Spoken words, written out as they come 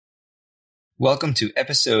Welcome to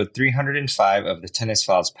episode 305 of the Tennis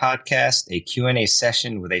Files podcast, a Q&A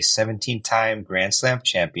session with a 17-time Grand Slam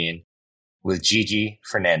champion with Gigi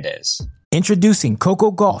Fernandez. Introducing Coco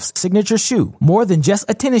Gauff's signature shoe. More than just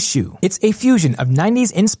a tennis shoe. It's a fusion of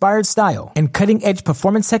 90s inspired style and cutting edge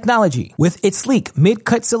performance technology with its sleek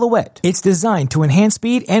mid-cut silhouette. It's designed to enhance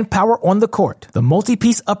speed and power on the court. The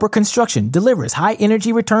multi-piece upper construction delivers high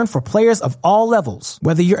energy return for players of all levels.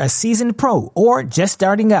 Whether you're a seasoned pro or just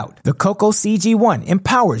starting out, the Coco CG1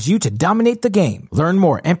 empowers you to dominate the game. Learn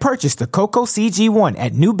more and purchase the Coco CG1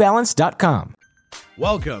 at newbalance.com.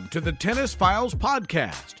 Welcome to the Tennis Files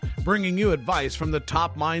podcast, bringing you advice from the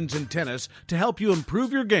top minds in tennis to help you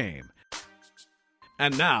improve your game.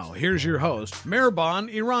 And now, here's your host,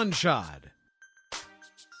 Mehrban Iranshad.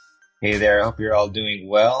 Hey there, I hope you're all doing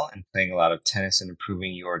well and playing a lot of tennis and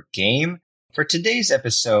improving your game. For today's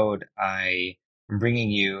episode, I am bringing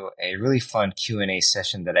you a really fun Q&A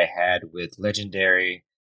session that I had with legendary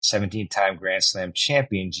 17-time Grand Slam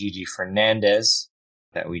champion Gigi Fernandez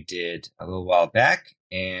that we did a little while back,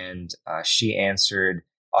 and she answered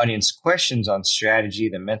audience questions on strategy,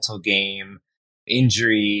 the mental game,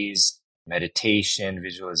 injuries, meditation,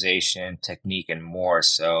 visualization, technique, and more.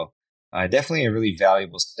 So definitely a really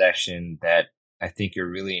valuable session that I think you'll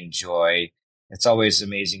really enjoy. It's always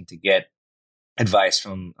amazing to get advice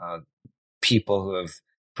from people who have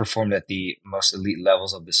performed at the most elite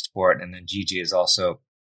levels of the sport, and then Gigi is also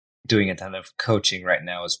doing a ton of coaching right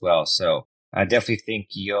now as well. So I definitely think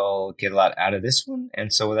you'll get a lot out of this one.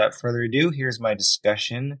 And so without further ado, here's my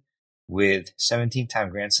discussion with 17-time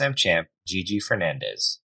Grand Slam champ, Gigi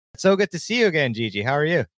Fernandez. So good to see you again, Gigi. How are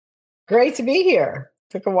you? Great to be here.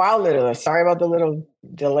 Took a while, literally. Sorry about the little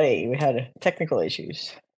delay. We had technical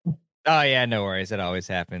issues. Oh, yeah, no worries. It always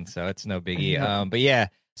happens, so it's no biggie. But yeah,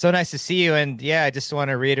 so nice to see you. And yeah, I just want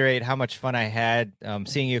to reiterate how much fun I had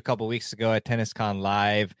seeing you a couple weeks ago at TennisCon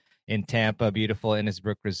Live in Tampa, beautiful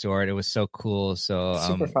Innisbrook Resort. It was so cool. So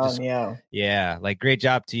super fun, yeah, like great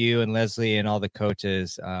job to you and Leslie and all the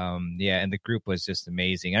coaches. And the group was just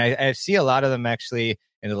amazing. And I see a lot of them actually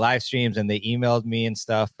in the live streams, and they emailed me and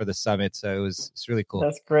stuff for the summit. So it's really cool.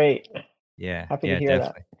 That's great. Yeah, happy to hear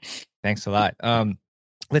definitely. That. Thanks a lot.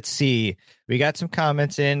 Let's see. We got some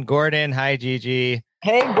comments in. Gordon, hi Gigi.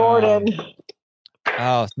 Hey Gordon.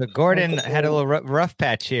 So Gordon had a little rough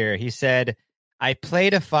patch here. He said, I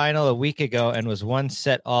played a final a week ago and was one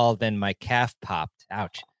set all, then my calf popped.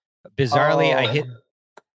 Ouch. Bizarrely,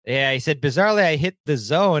 he said, bizarrely, I hit the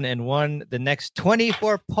zone and won the next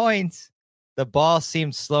 24 points. The ball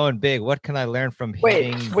seemed slow and big. What can I learn from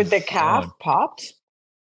hitting? Wait, with the calf popped?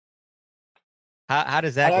 How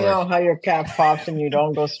does that work? I don't know how your calf pops and you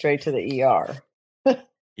don't go straight to the ER.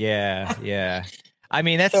 Yeah. I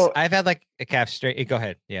mean, I've had like a calf straight. Go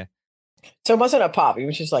ahead. Yeah. So it wasn't a pop. It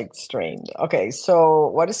was just like strained. Okay. So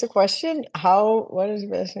what is the question? What is the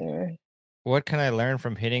best? What can I learn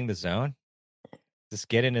from hitting the zone? Just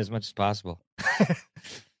get in as much as possible.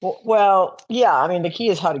 Well, yeah. I mean, the key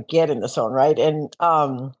is how to get in the zone, right? And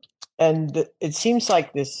it seems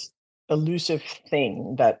like this elusive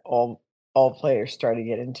thing that all players try to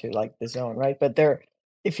get into, like the zone, right? But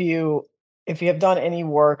if you have done any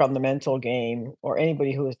work on the mental game, or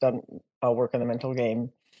anybody who has done work on the mental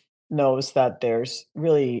game knows that there's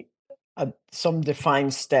really some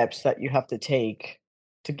defined steps that you have to take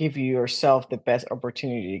to give yourself the best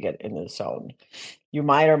opportunity to get in the zone. You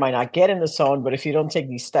might or might not get in the zone, but if you don't take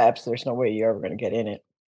these steps, there's no way you're ever going to get in it.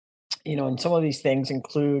 And some of these things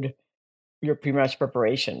include your pre-match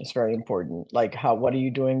preparation. It's very important. Like what are you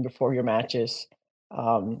doing before your matches?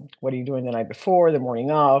 What are you doing the night before, the morning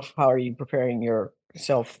of? How are you preparing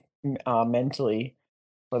yourself mentally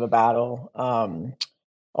for the battle?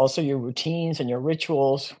 Also, your routines and your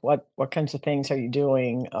rituals. What kinds of things are you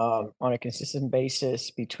doing on a consistent basis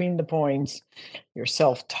between the points? Your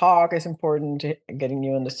self-talk is important to getting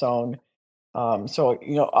you in the zone. So,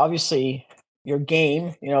 obviously, your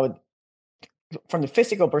game, from the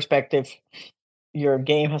physical perspective, your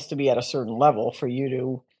game has to be at a certain level for you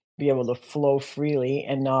to be able to flow freely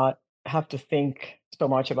and not have to think so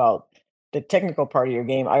much about the technical part of your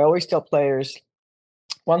game. I always tell players,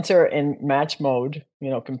 once they're in match mode,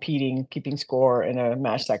 competing, keeping score in a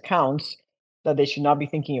match that counts, that they should not be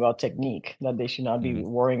thinking about technique, that they should not be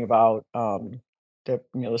worrying about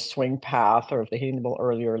the swing path, or if they're hitting the ball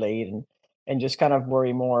early or late, and just kind of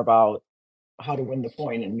worry more about how to win the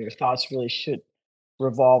point. And your thoughts really should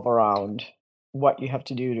revolve around what you have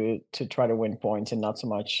to do to try to win points, and not so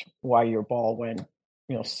much why your ball went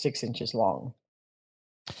 6 inches long.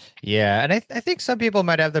 Yeah, and I think some people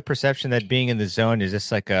might have the perception that being in the zone is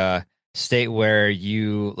just like a state where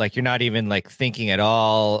you're not even like thinking at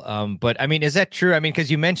all. But I mean, is that true? I mean,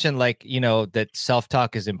 because you mentioned that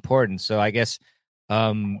self-talk is important. So I guess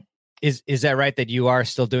is that right that you are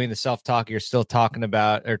still doing the self-talk? You're still talking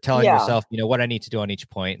about or telling yourself, what I need to do on each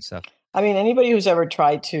point and stuff. I mean, anybody who's ever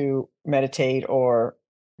tried to meditate or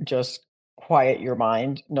just quiet your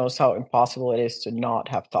mind knows how impossible it is to not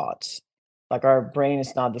have thoughts. Like our brain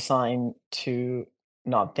is not designed to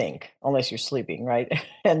not think unless you're sleeping, right?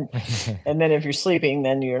 and and then if you're sleeping,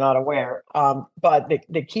 then you're not aware. But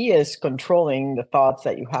the key is controlling the thoughts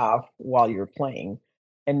that you have while you're playing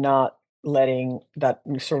and not letting that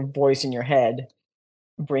sort of voice in your head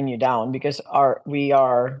bring you down because we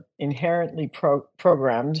are inherently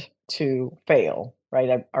programmed to fail,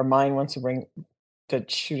 right? Our mind wants to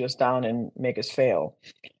shoot us down and make us fail.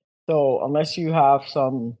 So unless you have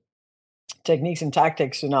some techniques and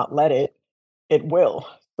tactics to not let it will.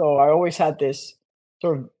 So I always had this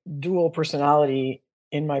sort of dual personality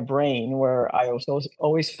in my brain where I was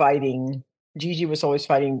always fighting. Gigi was always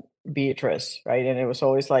fighting Beatrice, right? And it was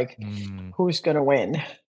always like, who's going to win?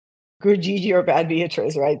 Good Gigi or bad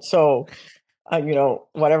Beatrice, right? So,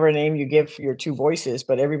 whatever name you give your two voices,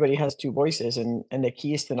 but everybody has two voices, and the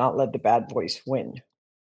key is to not let the bad voice win.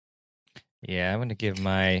 Yeah, I'm going to give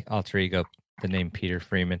my alter ego the name Peter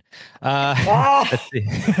Freeman. Let's see.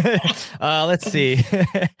 Let's see.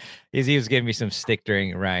 He was giving me some stick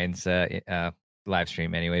during Ryan's live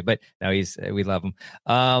stream anyway, but now we love him.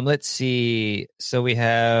 Let's see. So we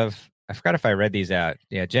have, I forgot if I read these out.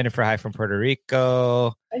 Yeah, Jennifer, hi from Puerto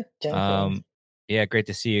Rico. Hi, Jennifer. Yeah, great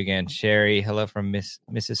to see you again. Sherry, hello from Mrs.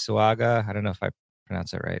 Suaga. I don't know if I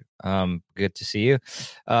pronounced that right. Good to see you.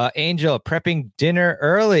 Angel, prepping dinner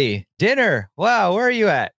early. Dinner. Wow, where are you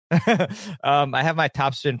at? I have my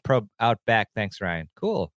Topspin Pro out back. Thanks, Ryan.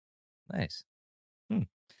 Cool. Nice.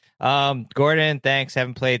 Gordon, thanks.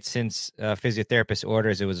 Haven't played since physiotherapist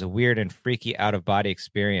orders. It was a weird and freaky out of body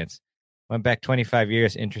experience. Went back 25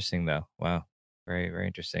 years. Interesting though. Wow. Very, very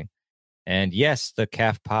interesting. And yes, the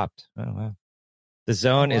calf popped. Oh, wow. The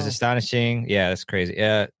zone is astonishing. Yeah, that's crazy.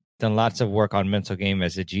 Done lots of work on mental game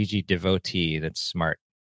as a Gigi devotee. That's smart.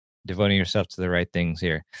 Devoting yourself to the right things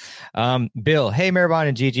here. Bill, hey, Maribon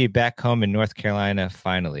and Gigi, back home in North Carolina,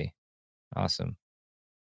 finally. Awesome.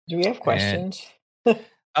 Do we have questions?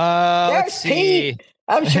 Let's see. Pete.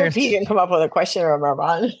 I'm sure Pete can come up with a question or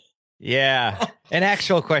Maribon. Yeah, an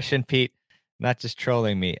actual question, Pete. Not just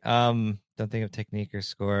trolling me. Don't think of technique or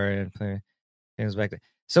score and play things back there.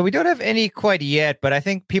 So we don't have any quite yet, but I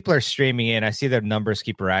think people are streaming in. I see their numbers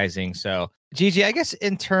keep rising. So, Gigi, I guess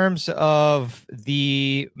in terms of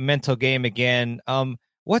the mental game again,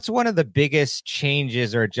 what's one of the biggest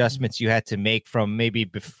changes or adjustments you had to make from maybe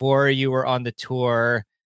before you were on the tour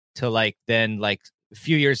to then a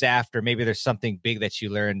few years after? Maybe there's something big that you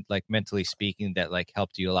learned, mentally speaking, that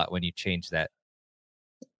helped you a lot when you changed that.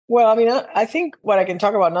 Well, I mean, I think what I can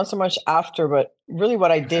talk about, not so much after, but really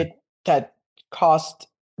what I did that caused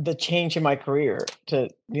the change in my career to,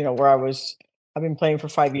 where I've been playing for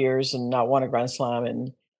 5 years and not won a Grand Slam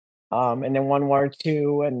and then won 1 or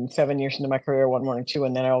 2, and 7 years into my career, won 1 or 2.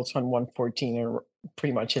 And then I also won 14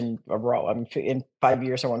 pretty much in a row. I mean, in 5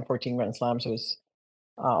 years, I won 14 Grand Slams. It was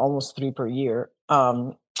almost 3 per year.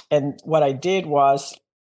 And what I did was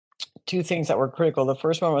 2 things that were critical. The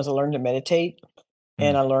first one was I learned to meditate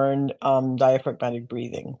and I learned diaphragmatic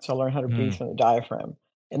breathing. So I learned how to breathe from the diaphragm.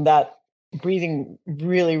 And that breathing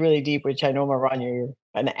really, really deep, which I know, Marwan, you're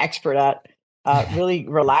an expert at, really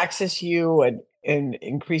relaxes you and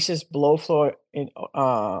increases blood flow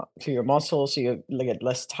to your muscles. So you get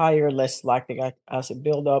less tired, less lactic acid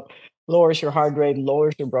buildup, lowers your heart rate,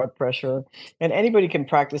 lowers your blood pressure. And anybody can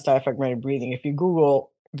practice diaphragmatic breathing. If you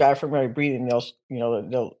Google diaphragmatic breathing,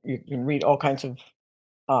 you can read all kinds of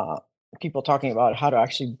people talking about how to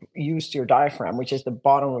actually use your diaphragm, which is the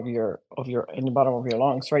bottom of your in the bottom of your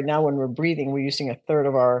lungs. Right now, when we're breathing, we're using a third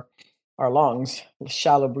of our lungs,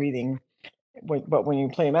 shallow breathing. But when you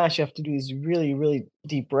play a match, you have to do these really, really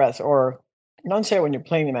deep breaths, or not necessarily when you're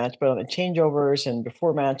playing the match, but on the changeovers and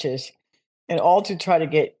before matches, and all to try to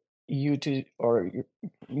get you to, or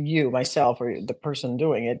you, myself, or the person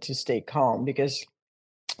doing it to stay calm. Because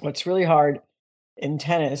what's really hard in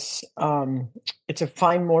tennis, it's a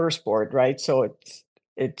fine motor sport, right? So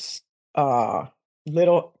it's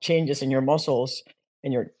little changes in your muscles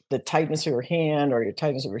and the tightness of your hand or your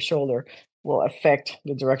tightness of your shoulder will affect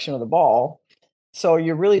the direction of the ball. So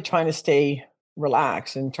you're really trying to stay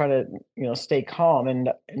relaxed and try to stay calm, and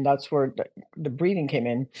that's where the breathing came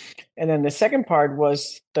in. And then the second part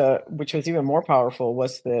was which was even more powerful,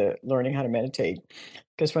 was the learning how to meditate.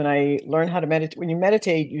 Because when I learned how to meditate, when you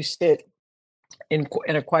meditate, you sit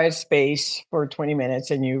in a quiet space for 20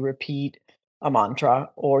 minutes and you repeat a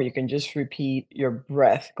mantra, or you can just repeat your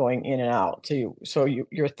breath going in and out.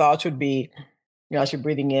 Your thoughts would be, as you're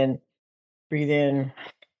breathing in,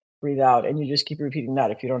 breathe out, and you just keep repeating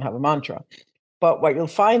that if you don't have a mantra. But what you'll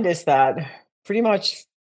find is that pretty much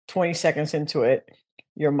 20 seconds into it,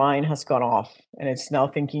 your mind has gone off and it's now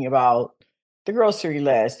thinking about the grocery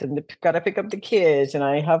list and got to pick up the kids and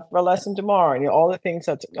I have a lesson tomorrow and all the things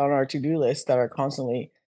that's on our to-do list that are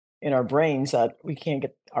constantly in our brains that we can't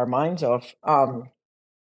get our minds off.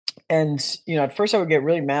 And at first I would get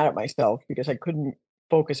really mad at myself because I couldn't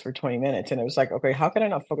focus for 20 minutes. And it was like, okay, how can I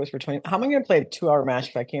not focus for 20? How am I going to play a 2-hour match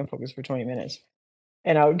if I can't focus for 20 minutes?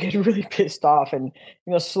 And I would get really pissed off. And,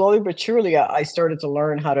 slowly but surely I started to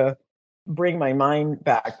learn how to bring my mind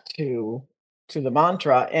back to the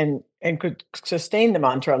mantra and could sustain the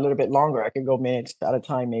mantra a little bit longer. I could go minutes at a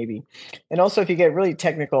time, maybe. And also if you get really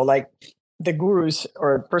technical, like the gurus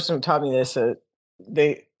or a person who taught me this,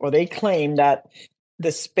 they claim that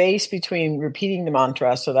the space between repeating the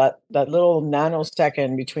mantra, so that little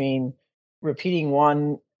nanosecond between repeating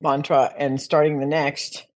one mantra and starting the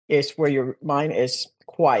next, is where your mind is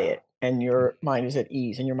quiet and your mind is at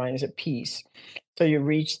ease and your mind is at peace. So you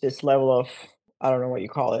reach this level of, I don't know what you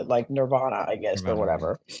call it, like nirvana, I guess, or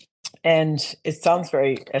whatever. And it sounds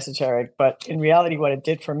very esoteric, but in reality, what it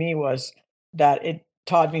did for me was that it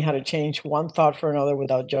taught me how to change one thought for another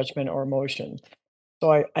without judgment or emotion.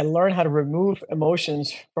 So I learned how to remove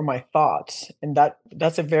emotions from my thoughts, and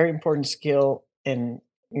that's a very important skill in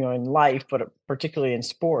life, but particularly in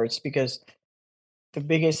sports, because the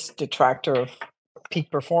biggest detractor of peak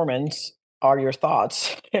performance are your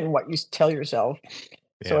thoughts and what you tell yourself.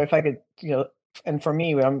 Yeah. So if I could, and for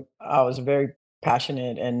me, I was very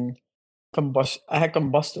passionate and I had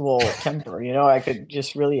combustible temper. I could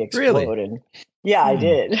just really explode. Really? And yeah, I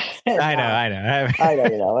did. I know. I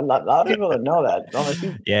know. And a lot of people don't know that. Unless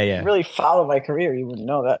you really follow my career, you wouldn't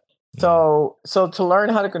know that. So to learn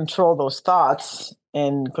how to control those thoughts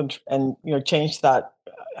and change that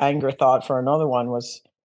anger thought for another one was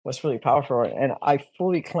really powerful. And I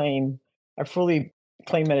fully claim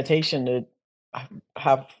meditation to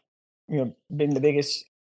have been the biggest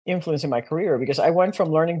influence in my career, because I went from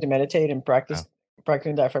learning to meditate and practicing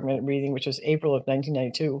diaphragmatic breathing, which was April of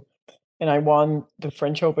 1992, and I won the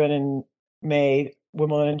French Open in May,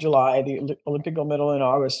 Wimbledon in July, the Olympic gold medal in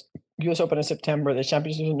August, US Open in September, the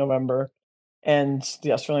Championships in November, and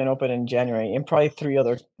the Australian Open in January, and probably 3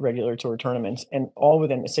 other regular tour tournaments, and all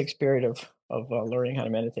within a 6 period of learning how to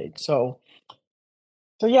meditate. So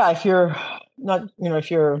yeah, if you're not,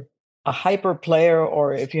 if you're a hyper player,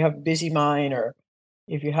 or if you have busy mind, or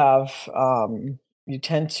if you have, you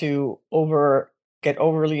tend to get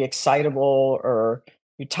overly excitable, or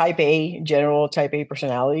you general type A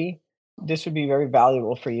personality, this would be very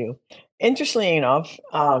valuable for you. Interestingly enough,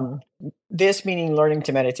 this, meaning learning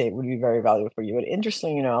to meditate, would be very valuable for you. But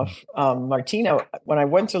interestingly enough, Martina, when I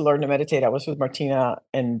went to learn to meditate, I was with Martina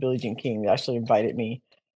and Billie Jean King. They actually invited me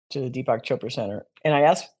to the Deepak Chopra Center. And I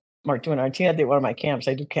asked Martina did one of my camps.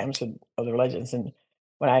 I do camps with other legends. And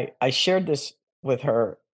when I shared this with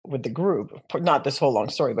her, with the group, not this whole long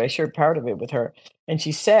story, but I shared part of it with her. And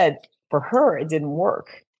she said for her, it didn't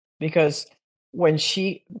work, because when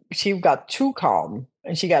she got too calm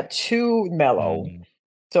and she got too mellow,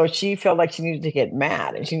 so she felt like she needed to get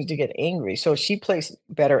mad and she needed to get angry. So she plays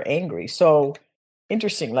better angry. So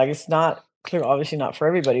interesting. Like, it's not clear, obviously not for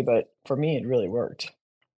everybody, but for me, it really worked.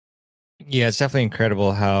 Yeah, it's definitely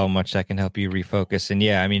incredible how much that can help you refocus. And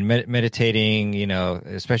yeah, I mean, meditating,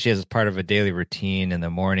 especially as part of a daily routine in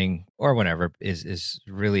the morning or whenever, is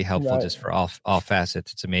really helpful, right, just for all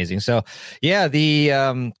facets. It's amazing. So yeah,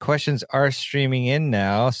 the questions are streaming in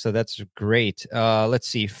now, so that's great. Let's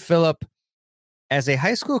see. Philip, as a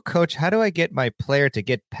high school coach, how do I get my player to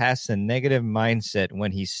get past the negative mindset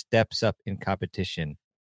when he steps up in competition?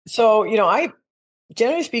 So,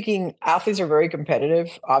 generally speaking, athletes are very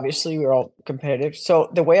competitive. Obviously, we're all competitive. So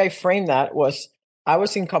the way I framed that was, I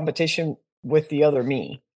was in competition with the other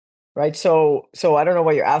me, right? So I don't know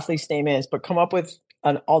what your athlete's name is, but come up with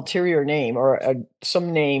an ulterior name or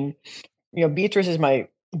some name. Beatrice is my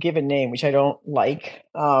given name, which I don't like.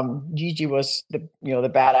 Gigi was the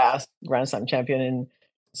badass Grand Slam champion, and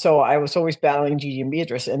so I was always battling Gigi and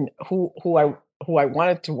Beatrice, and who I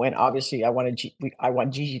wanted to win. Obviously, I want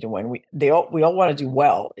Gigi to win. We all want to do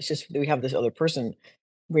well. It's just we have this other person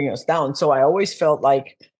bringing us down. So I always felt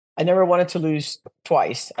like I never wanted to lose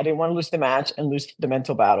twice. I didn't want to lose the match and lose the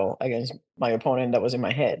mental battle against my opponent that was in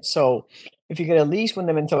my head. So if you could at least win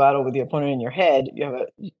the mental battle with the opponent in your head,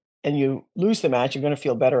 and you lose the match, you're going to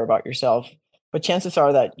feel better about yourself but chances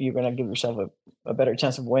are that you're going to give yourself a better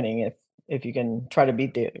chance of winning if you can try to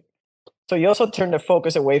beat the. So you also turn the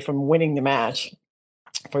focus away from winning the match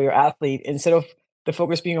for your athlete. Instead of the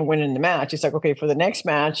focus being on winning the match, it's like, okay, for the next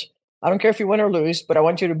match, I don't care if you win or lose, but I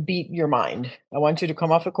want you to beat your mind. I want you to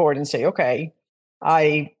come off the court and say, okay,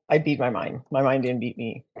 I beat my mind. My mind didn't beat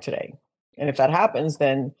me today. And if that happens,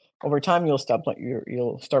 then over time you'll start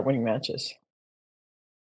winning matches.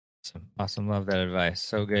 Awesome. Love that advice.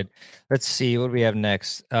 So good. Let's see what we have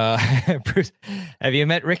next. Bruce, have you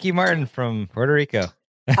met Ricky Martin from Puerto Rico?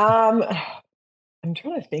 I'm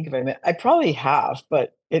trying to think if I met. I probably have,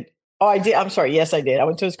 but I did. I'm sorry. Yes, I did. I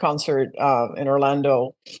went to his concert in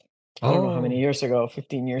Orlando. I don't know how many years ago,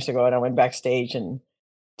 15 years ago, and I went backstage and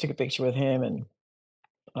took a picture with him and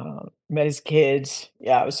met his kids.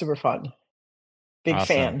 Yeah, it was super fun. Big Awesome.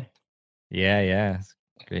 fan. Yeah.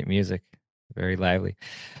 Great music. Very lively.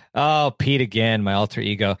 Oh, Pete again, my alter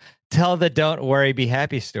ego. Tell the don't worry, be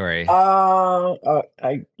happy story.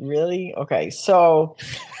 I really? Okay. So,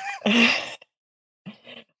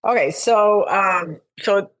 so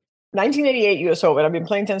 1988 US Open. I've been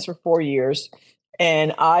playing tennis for 4 years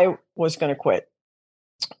and I was going to quit.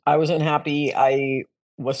 I wasn't happy. I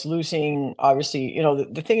was losing. Obviously,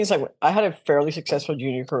 the thing is, like, I had a fairly successful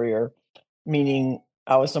junior career, meaning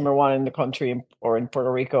I was number one in the country or in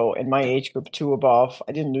Puerto Rico in my age group, 2 above.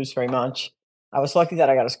 I didn't lose very much. I was lucky that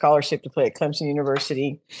I got a scholarship to play at Clemson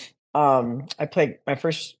University. I played my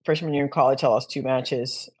first freshman year in college. I lost 2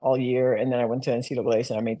 matches all year, and then I went to NCAA's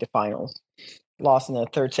and I made the finals. Lost in the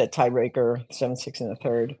third set tiebreaker, 7-6 in the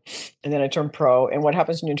third. And then I turned pro. And what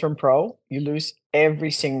happens when you turn pro? You lose every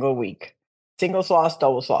single week. Singles loss,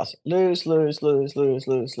 doubles loss. Lose.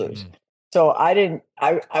 So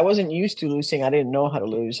I wasn't used to losing. I didn't know how to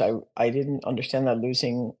lose. I didn't understand that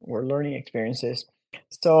losing were learning experiences.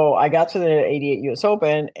 So I got to the 88 US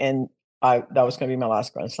Open and that was going to be my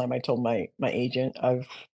last Grand Slam. I told my agent, I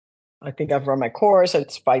think I've run my course.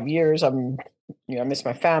 It's 5 years. I miss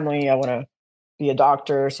my family. I want to be a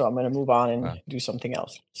doctor, so I'm going to move on and do something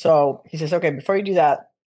else. So he says, okay, before you do that,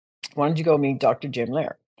 why don't you go meet Dr. Jim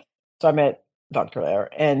Lair? So I met Dr. Lair,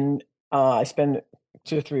 and I spent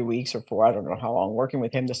 2 or 3 weeks or 4, I don't know how long, working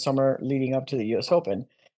with him the summer leading up to the US Open.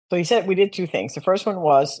 So he said we did 2 things. The first one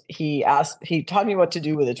was he taught me what to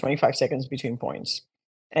do with the 25 seconds between points.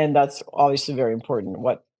 And that's obviously very important,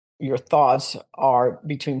 what your thoughts are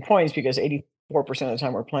between points, because 84% of the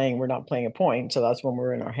time we're not playing a point. So that's when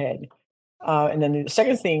we're in our head. And then the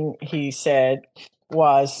second thing he said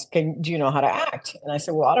was, do you know how to act? And I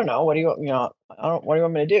said, well, I don't know. What do you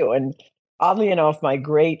want me to do? And oddly enough, my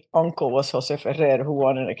great uncle was Jose Ferrer, who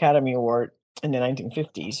won an Academy Award in the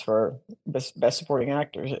 1950s for best supporting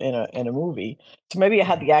actors in a movie. So maybe I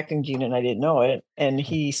had the acting gene and I didn't know it. And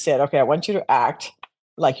he said, okay, I want you to act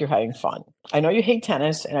like you're having fun. I know you hate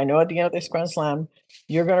tennis, and I know at the end of this Grand Slam,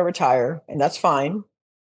 you're going to retire, and that's fine.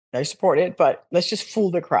 I support it, but let's just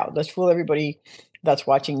fool the crowd. Let's fool everybody that's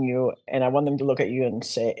watching you. And I want them to look at you and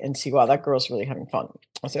see, wow, that girl's really having fun.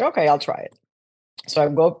 I said, okay, I'll try it. So I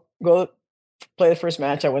go play the first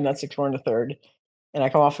match. I win that 6-4 in the third. And I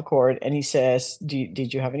come off the court and he says,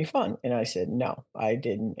 did you have any fun? And I said, no, I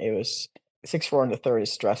didn't. It was 6-4 in the third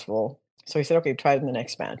is stressful. So he said, okay, try it in the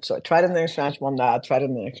next match. So I tried it in the next match, won that. Tried it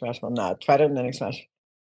in the next match, won that. Tried it in the next match,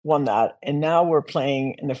 won that. And now we're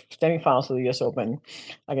playing in the semifinals of the US Open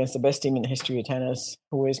against the best team in the history of tennis,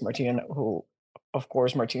 who is Martina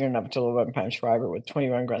Navratilova and Pam Shriver with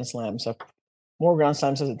 21 Grand Slams, so more Grand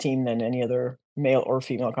Slams as a team than any other male or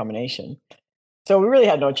female combination. So we really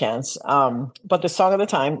had no chance. But the song of the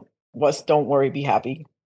time was Don't Worry, Be Happy.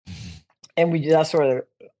 And that's sort of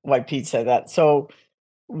why Pete said that. So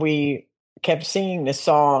we kept singing this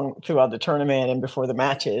song throughout the tournament and before the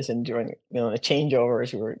matches and during the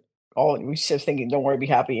changeovers. We just thinking, don't worry, be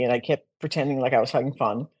happy. And I kept pretending like I was having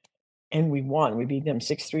fun. And we won. We beat them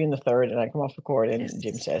 6-3 in the third. And I come off the court and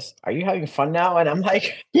Jim says, are you having fun now? And I'm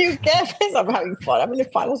like, you guess I'm having fun. I'm in the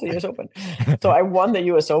finals of the US Open. So I won the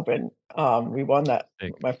US Open. We won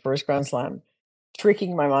my first Grand Slam,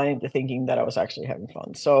 tricking my mind into thinking that I was actually having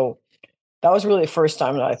fun. So that was really the first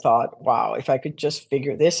time that I thought, wow, if I could just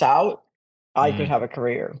figure this out, I could have a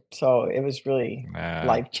career. So it was really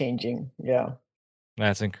life-changing. Yeah.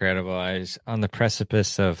 That's incredible. I was on the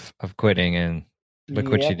precipice of quitting, and look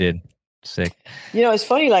what you did. Sick. It's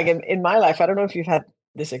funny, like in my life, I don't know if you've had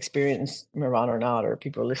this experience, Miran, or not, or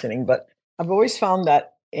people listening, but I've always found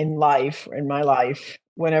that in my life,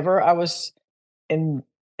 whenever I was in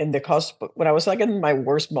the cusp, when I was like in my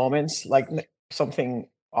worst moments, like something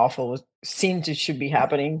awful should be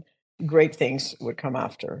happening, great things would come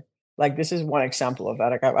after. Like this is one example of that.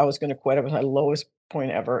 Like I was going to quit. It was my lowest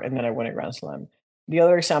point ever, and then I won a Grand Slam. The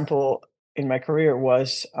other example in my career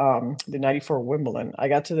was the '94 Wimbledon. I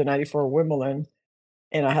got to the '94 Wimbledon,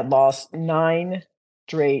 and I had lost 9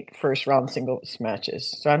 straight first round singles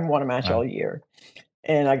matches. So I hadn't won a match all year.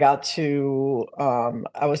 And I got to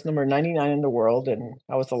I was number 99 in the world, and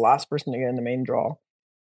I was the last person to get in the main draw.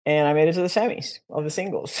 And I made it to the semis of the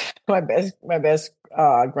singles. my best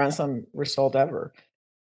Grand Slam result ever.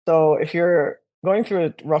 So if you're going through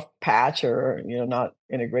a rough patch or not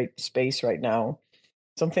in a great space right now,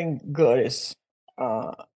 something good is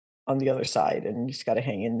on the other side, and you just got to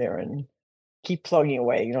hang in there and keep plugging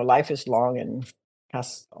away. Life is long and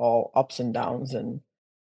has all ups and downs, and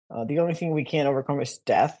the only thing we can't overcome is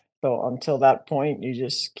death. So until that point, you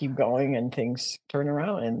just keep going and things turn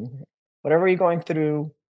around, and whatever you're going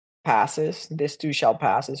through passes. This too shall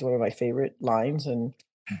pass is one of my favorite lines, and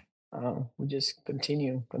we just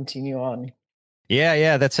continue on.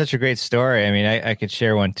 Yeah, that's such a great story. I mean, I could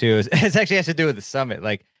share one too. It actually has to do with the summit.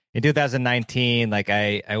 Like in 2019, like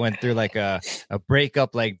I went through like a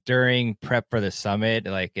breakup like during prep for the summit,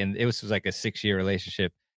 like, and it was like a 6-year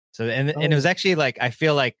relationship. So and it was actually like I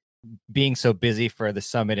feel like being so busy for the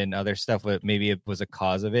summit and other stuff, but maybe it was a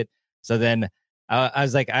cause of it. So then I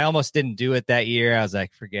was like, I almost didn't do it that year. I was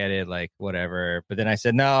like, forget it, like whatever. But then I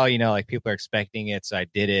said, no, like people are expecting it, so I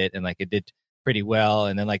did it, and like it did pretty well.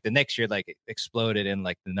 And then like the next year, like it exploded, and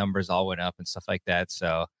like the numbers all went up and stuff like that.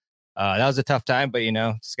 So that was a tough time, but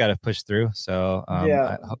just got to push through. So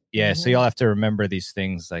so y'all have to remember these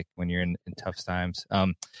things like when you're in tough times.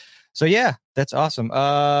 So yeah, that's awesome.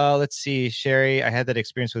 Let's see, Sherry, I had that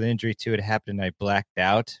experience with an injury too. It happened and I blacked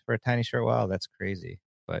out for a tiny short while. That's crazy,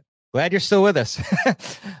 but glad you're still with us.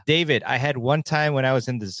 David, I had one time when I was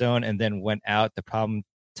in the zone and then went out. The problem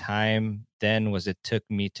time then was it took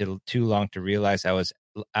me too long to realize I was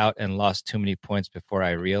out and lost too many points before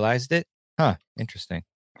I realized it. Huh, interesting.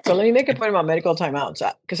 So let me make a point about medical timeouts,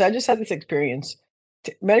 because I just had this experience.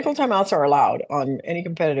 Medical timeouts are allowed on any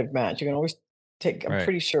competitive match. You can always take, I'm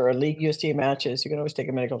pretty sure, League USTA matches, you can always take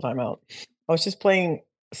a medical timeout. I was just playing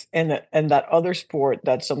in that other sport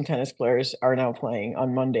that some tennis players are now playing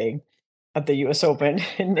on Monday at the US Open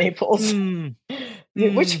in Naples.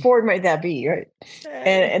 Which sport might that be, right?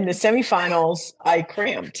 And the semifinals, I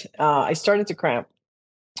cramped. I started to cramp.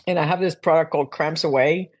 And I have this product called Cramps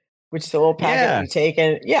Away, which is a little packet that you take,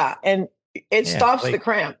 and it stops the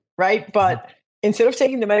cramp, right? But instead of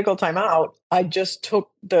taking the medical timeout, I just took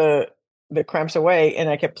the cramps away and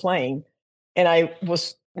I kept playing. And I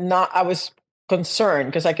was concerned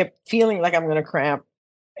because I kept feeling like I'm going to cramp.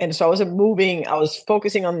 And so I wasn't moving. I was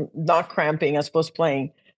focusing on not cramping as opposed to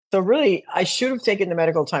playing. So really, I should have taken the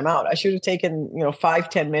medical timeout. I should have taken,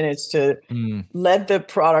 5-10 minutes to let the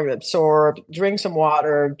product absorb, drink some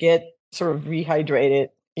water, get sort of rehydrated,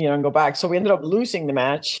 and go back. So we ended up losing the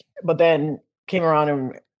match, but then came around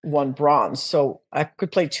and won bronze. So I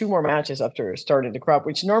could play 2 more matches after starting to cramp,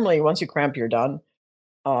 which normally once you cramp, you're done.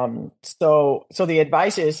 So the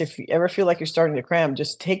advice is, if you ever feel like you're starting to cramp,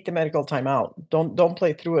 just take the medical timeout. Don't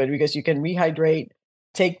play through it, because you can rehydrate,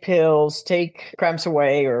 take pills, take cramps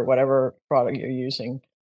away, or whatever product you're using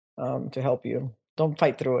to help you. Don't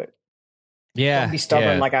fight through it. Yeah. Don't be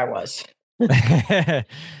stubborn like I was.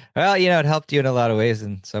 Well, it helped you in a lot of ways.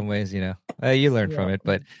 In some ways, you learned from it.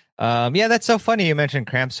 But that's so funny you mentioned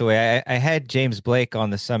cramps away. I had James Blake on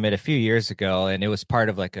the summit a few years ago, and it was part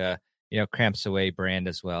of like a cramps away brand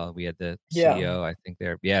as well. We had the CEO, I think,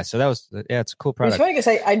 there. Yeah, so that was it's a cool product. It's funny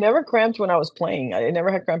because I never cramped when I was playing. I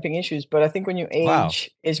never had cramping issues, but I think when you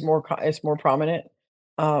age, it's more prominent.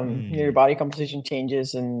 Your body composition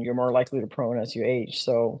changes, and you're more likely to prone as you age.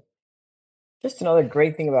 So, just another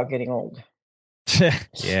great thing about getting old.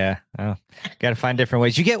 Yeah, got to find different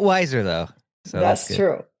ways. You get wiser though, so that's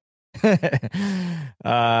true. Steve,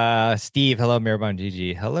 hello, Mirabon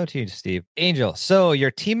Gigi. Hello to you, Steve. Angel, so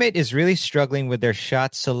your teammate is really struggling with their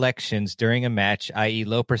shot selections during a match, i.e.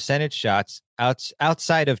 low percentage shots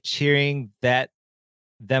outside of cheering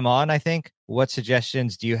them on, I think. What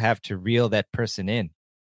suggestions do you have to reel that person in?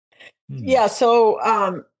 Yeah, so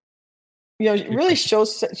it really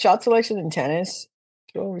shows shot selection in tennis.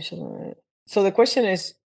 So the question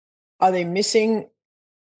is, are they missing?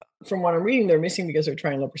 From what I'm reading, they're missing because they're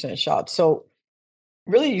trying low percentage shots. So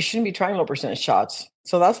really, you shouldn't be trying low percentage shots.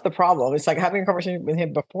 So that's the problem. It's like having a conversation with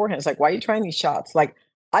him beforehand. It's like, why are you trying these shots? Like,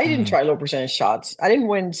 I didn't try low percentage shots. I didn't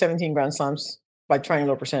win 17 Grand Slams by trying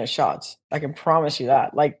low percentage shots. I can promise you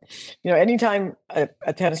that. Like, anytime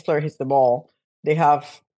a tennis player hits the ball, they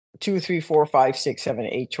have 2, 3, 4, 5, 6, 7,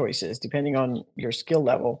 8 choices, depending on your skill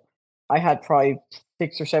level. I had probably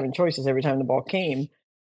 6 or 7 choices every time the ball came.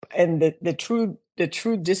 and the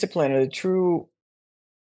true discipline, or the true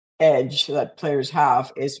edge that players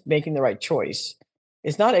have, is making the right choice.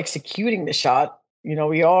 It's not executing the shot. You know,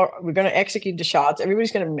 we're going to execute the shots.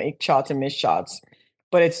 Everybody's going to make shots and miss shots,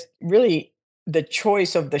 but it's really the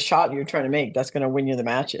choice of the shot you're trying to make that's going to win you the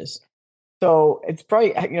matches. So it's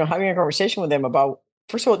probably, you know, having a conversation with them about,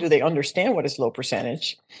 first of all, do they understand what is low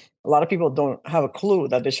percentage? A lot of people don't have a clue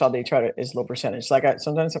that the shot they try to is low percentage. Like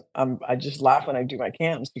sometimes I just laugh when I do my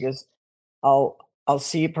cams, because I'll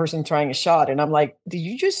see a person trying a shot and I'm like, did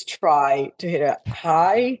you just try to hit a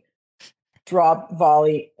high drop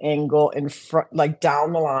volley angle in front, like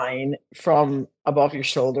down the line from above your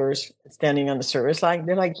shoulders, standing on the service line?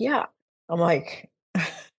 They're like, yeah. I'm like,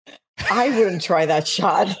 I wouldn't try that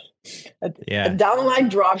shot. A down the line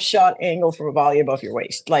drop shot angle from a volley above your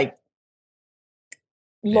waist, like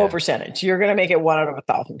low percentage. You're going to make it 1 out of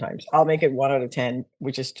 1,000 times. I'll make it 1 out of 10,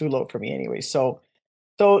 which is too low for me anyway. So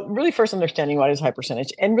really first understanding what is high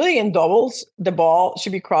percentage, and really in doubles, the ball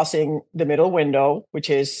should be crossing the middle window, which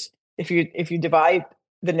is, if you divide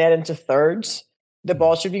the net into thirds, the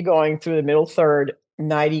ball should be going through the middle third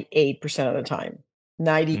 98% of the time.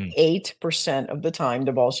 98% of the time,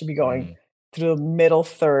 the ball should be going through the middle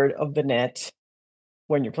third of the net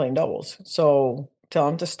when you're playing doubles. So tell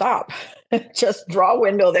them to stop. Just draw a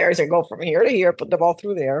window there, say go from here to here, put the ball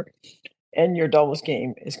through there, and your doubles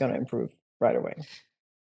game is going to improve right away.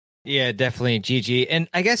 Yeah, definitely, Gigi. And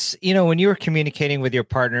I guess, you know, when you were communicating with your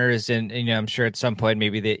partners, and you know, I'm sure at some point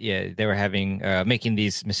maybe they were having making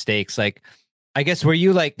these mistakes. Like, I guess, were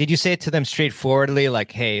you like, did you say it to them straightforwardly,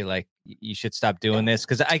 like, hey, like you should stop doing this?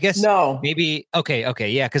 Because I guess maybe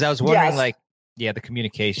okay, yeah. Because I was wondering, like, the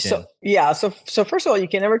communication. So first of all, you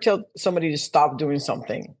can never tell somebody to stop doing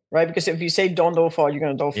something, right? Because if you say don't double fall, you're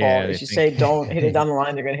going to double fall. If you say don't hit it down the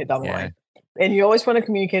line, they're going to hit down the line. And you always want to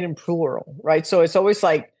communicate in plural, right? So it's always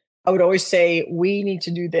like, I would always say, we need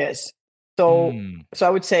to do this. So I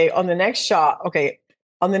would say on the next shot, okay,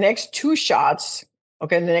 on the next 2 shots,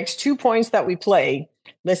 okay, in the next 2 points that we play,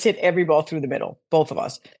 let's hit every ball through the middle, both of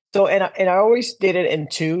us. So, and I always did it in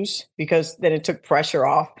 2s, because then it took pressure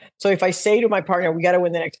off. So if I say to my partner, we got to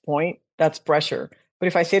win the next point, that's pressure. But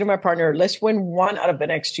if I say to my partner, let's win 1 out of the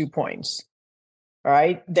next 2 points, all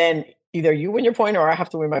right, then either you win your point or I have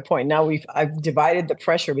to win my point. Now I've divided the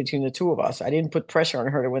pressure between the two of us. I didn't put pressure on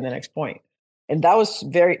her to win the next point. And that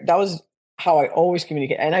was how I always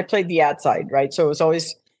communicate. And I played the ad side, right? So it was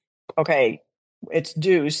always, okay, it's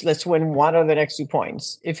deuce. Let's win 1 of the next 2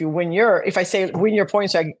 points. If I say win your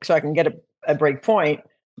point so I can get a break point,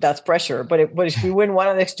 that's pressure. But if we win 1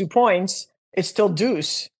 of the next 2 points, it's still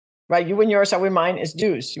deuce. Right, you win yours, I win mine. It's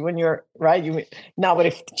deuce. You win your right. Now, but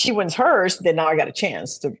if she wins hers, then now I got a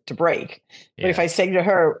chance to break. But if I say to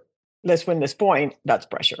her, "Let's win this point," that's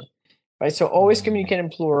pressure, right? So always communicate in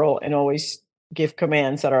plural, and always give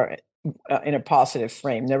commands that are in a positive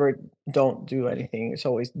frame. Never don't do anything. It's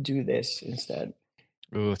always do this instead.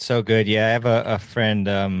 Ooh, it's so good. Yeah, I have a friend,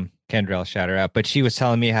 Kendra, I'll shout her out, but she was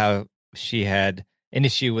telling me how she had an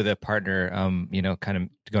issue with a partner, you know, kind of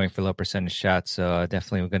going for low percentage shots. So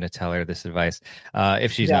definitely we're going to tell her this advice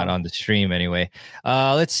if she's not on the stream anyway.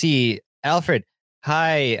 Let's see. Alfred,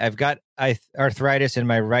 hi. I've got arthritis in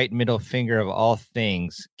my right middle finger of all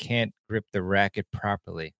things. Can't grip the racket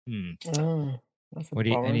properly.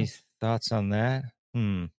 Any thoughts on that?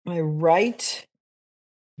 My right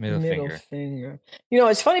middle finger. You know,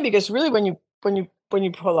 it's funny because really when you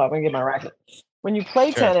pull up, I'm gonna get my racket. When you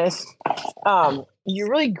play tennis, you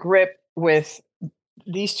really grip with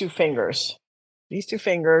these 2 fingers,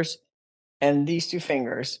 and these 2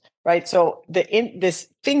 fingers, right? So this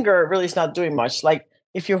finger really is not doing much. Like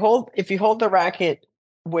if you hold the racket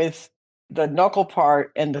with the knuckle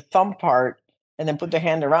part and the thumb part, and then put the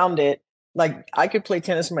hand around it, like I could play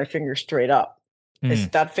tennis with my fingers straight up.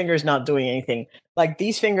 That finger is not doing anything. Like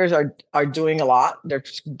these fingers are doing a lot.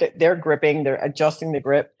 They're gripping, they're adjusting the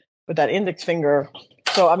grip. But that index finger,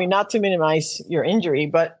 so I mean, not to minimize your injury,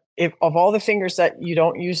 but if of all the fingers that you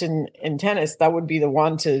don't use in tennis, that would be the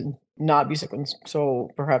one to not be so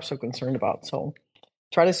concerned about. So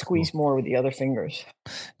try to squeeze more with the other fingers.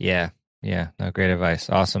 Yeah. No, great advice.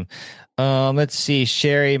 Awesome. Let's see,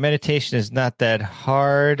 Sherry. Meditation is not that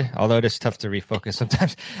hard, although it is tough to refocus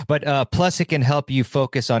sometimes. But plus, it can help you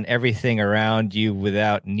focus on everything around you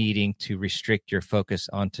without needing to restrict your focus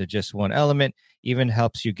onto just one element. Even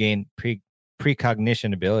helps you gain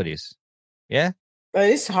precognition abilities. Yeah, but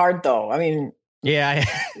it's hard though. I mean, yeah,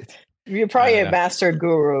 you're probably a master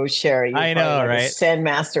guru, Sherry. You're I know, like right? A Zen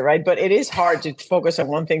master, right? But it is hard to focus on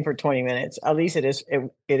one thing for 20 minutes. At least it is.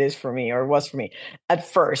 It is for me, or it was for me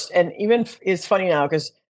at first. And even it's funny now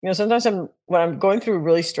because sometimes when I'm going through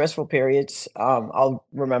really stressful periods, I'll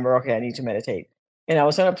remember, okay, I need to meditate. And I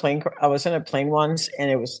was on a plane once,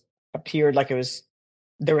 and appeared like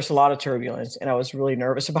there was a lot of turbulence, and I was really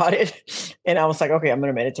nervous about it. And I was like, okay, I'm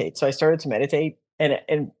going to meditate. So I started to meditate, and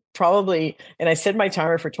I set my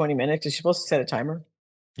timer for 20 minutes. You're supposed to set a timer.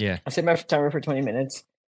 Yeah. I set my timer for 20 minutes,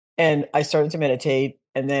 and I started to meditate.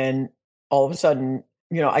 And then all of a sudden,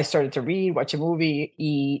 I started to read, watch a movie,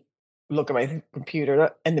 eat, look at my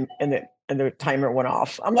computer, and the timer went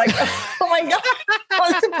off. I'm like, oh my God,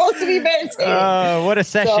 I was supposed to be meditating. Oh, what a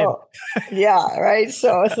session. So, yeah, right.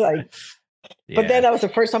 So it's like, but then that was the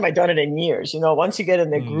first time I'd done it in years. Once you get in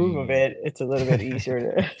the groove of it, it's a little bit easier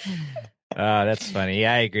to. That's funny.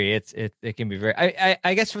 Yeah, I agree. It can be very.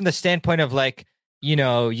 I guess from the standpoint of like, you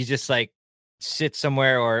just like sit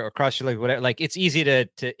somewhere or cross your legs, whatever. Like it's easy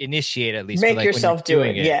to initiate at least. Make like yourself do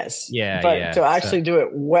it. Yes. Yeah. But to actually do it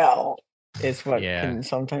well is what can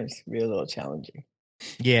sometimes be a little challenging.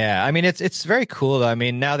 Yeah, I mean it's very cool though. I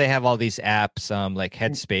mean now they have all these apps, like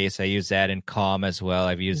Headspace. I use that, and Calm as well.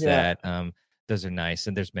 I've used that. Those are nice,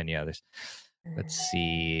 and there's many others. Let's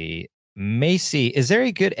see. Macy, is there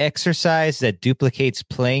a good exercise that duplicates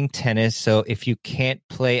playing tennis? So if you can't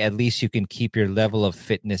play, at least you can keep your level of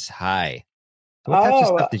fitness high. What types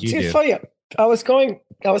of stuff did you do? Funny. I was going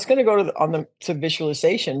to go to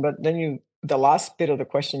visualization, but then the last bit of the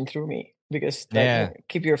question threw me because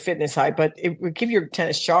keep your fitness high, but it would keep your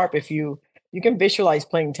tennis sharp if you can visualize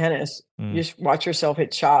playing tennis. You just watch yourself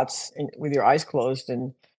hit shots with your eyes closed,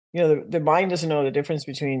 and the mind doesn't know the difference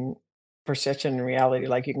between perception and reality.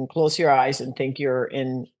 Like you can close your eyes and think you're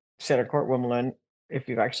in center court Wimbledon if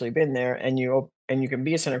you've actually been there, and you can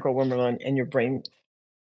be a center court Wimbledon, and your brain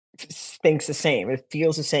thinks the same. It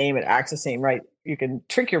feels the same. It acts the same, right? You can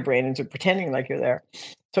trick your brain into pretending like you're there.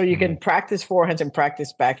 So you can practice forehands and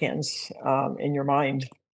practice backhands in your mind.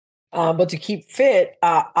 But to keep fit,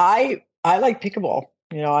 I like pickleball.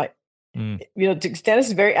 Tennis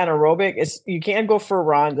is very anaerobic. You can't go for a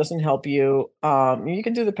run; doesn't help you. You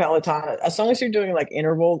can do the Peloton as long as you're doing like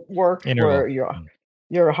interval work where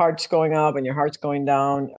your heart's going up and your heart's going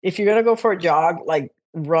down. If you're gonna go for a jog, like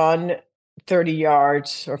run 30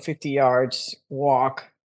 yards or 50 yards, walk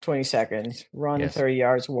 20 seconds, run 30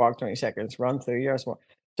 yards, walk 20 seconds, run 30 yards, walk.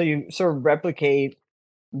 So you sort of replicate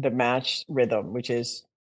the match rhythm, which is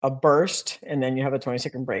a burst and then you have a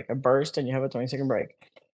 20-second break, a burst and you have a 20-second break.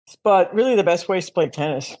 But really the best way is to play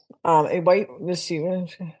tennis. Let's see.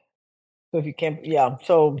 So if you can't,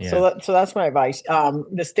 so that's my advice. The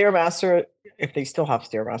Stairmaster, if they still have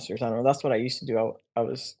Stairmasters, I don't know. That's what I used to do. I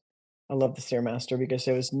love the Stairmaster because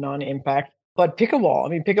it was non-impact. But pickleball,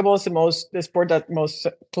 pickleball is the sport that most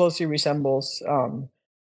closely resembles.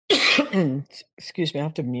 Excuse me, I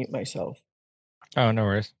have to mute myself. Oh, no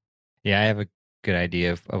worries. Yeah, I have a good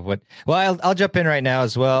idea of what. Well, I'll jump in right now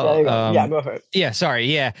as well. Go for it. Yeah,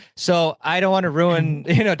 sorry. Yeah, so I don't want to ruin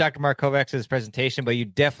Dr. Mark Kovacs's presentation, but you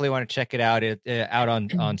definitely want to check it out. Out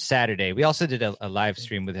on Saturday. We also did a live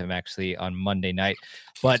stream with him actually on Monday night.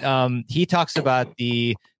 But he talks about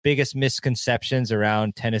the biggest misconceptions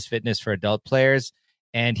around tennis fitness for adult players,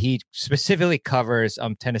 and he specifically covers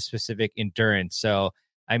tennis specific endurance. So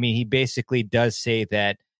he basically does say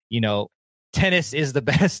that tennis is the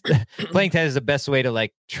best. Playing tennis is the best way to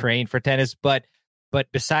like train for tennis, but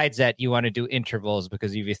besides that, you want to do intervals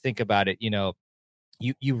because if you think about it,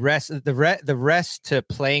 you rest the rest to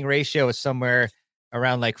playing ratio is somewhere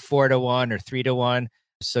around like 4-1 or 3-1.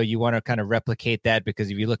 So you want to kind of replicate that because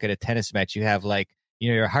if you look at a tennis match, you have like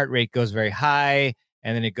your heart rate goes very high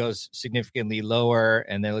and then it goes significantly lower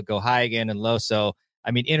and then it'll go high again and low. So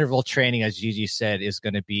interval training, as Gigi said, is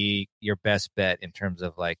going to be your best bet in terms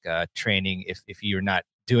of like training if you're not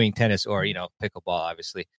doing tennis or, pickleball,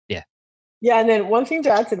 obviously. Yeah. Yeah. And then one thing to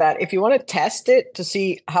add to that, if you want to test it to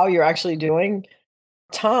see how you're actually doing,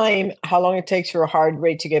 how long it takes your heart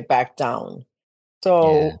rate to get back down.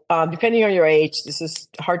 So depending on your age, this is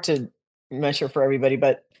hard to measure for everybody,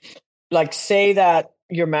 but like say that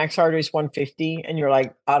your max heart rate is 150 and you're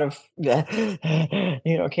like out of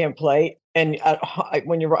can't play. And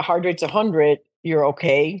when your heart rate's 100, you're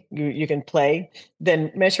okay. You can play.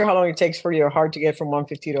 Then measure how long it takes for your heart to get from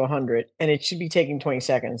 150 to 100, and it should be taking 20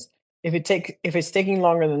 seconds. If it's taking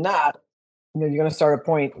longer than that, you're going to start a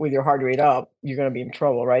point with your heart rate up. You're going to be in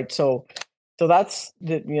trouble, right? So that's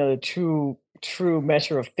the true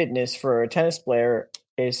measure of fitness for a tennis player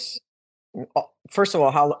is, first of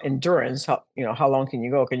all, how endurance. How long can you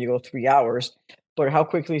go? Can you go 3 hours? But how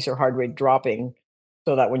quickly is your heart rate dropping?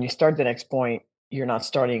 So that when you start the next point, you're not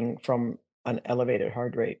starting from an elevated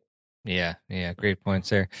heart rate. Yeah, great points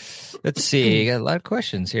there. Let's see, got a lot of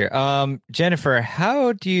questions here. Jennifer,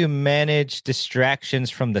 how do you manage distractions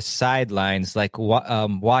from the sidelines, like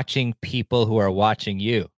watching people who are watching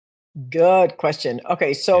you? Good question.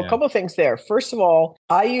 Okay, so a Yeah. couple of things there. First of all,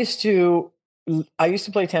 I used to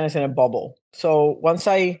play tennis in a bubble. So once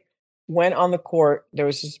I went on the court, there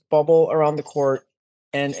was this bubble around the court,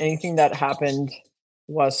 and anything that happened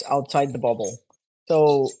was outside the bubble.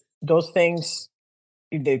 So those things,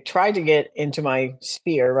 they tried to get into my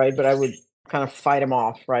sphere, right? But I would kind of fight them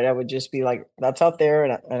off, right? I would just be like, "That's out there,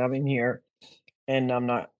 and I'm in here, and I'm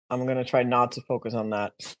not. I'm gonna try not to focus on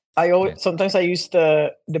that." I Yeah. always sometimes I use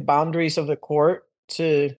the boundaries of the court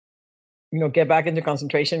to get back into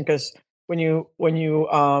concentration, because when you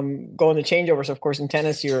go into changeovers, of course in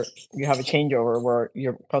tennis you have a changeover where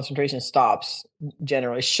your concentration stops.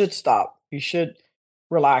 Generally should stop. You should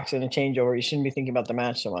relax in a changeover. You shouldn't be thinking about the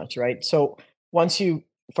match so much, right? So once you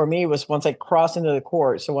for me it was once I crossed into the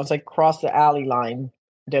court, so once I crossed the alley line,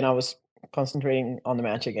 then I was concentrating on the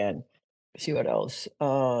match again. Let's see what else.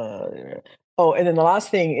 Oh, and then the last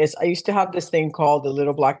thing is I used to have this thing called the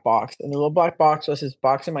little black box. And the little black box was this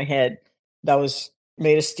box in my head that was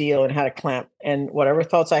made of steel and had a clamp. And whatever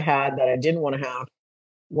thoughts I had that I didn't want to have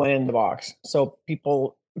went in the box. So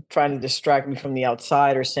people trying to distract me from the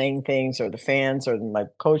outside or saying things, or the fans, or my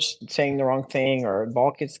coach saying the wrong thing, or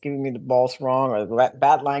ball kids giving me the balls wrong, or the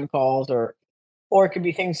bad line calls, or it could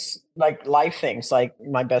be things like life things, like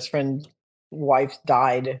my best friend's wife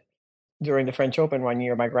died during the French Open one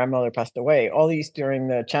year. My grandmother passed away. All these during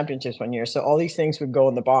the championships one year. So all these things would go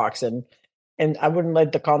in the box, and I wouldn't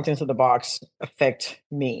let the contents of the box affect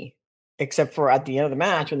me, except for at the end of the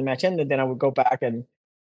match when the match ended. Then I would go back and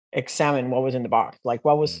examine what was in the box, like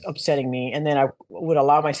what was upsetting me, and then I would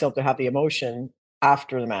allow myself to have the emotion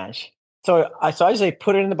after the match. So I just say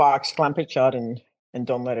put it in the box, clamp it shut, and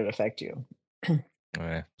don't let it affect you.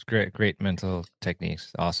 Yeah, it's great mental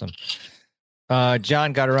techniques. Awesome.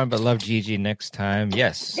 John got to run, but love Gigi next time.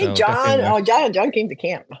 Yes. Hey, So John! definitely John came to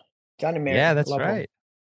camp. John and Mary. Yeah, that's love right.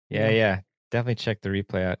 him. Yeah. Definitely check the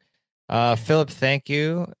replay out. Philip, thank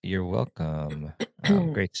you. You're welcome.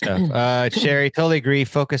 Great stuff. Sherry, totally agree.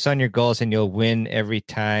 Focus on your goals and you'll win every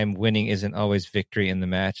time. Winning isn't always victory in the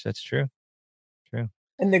match. That's true.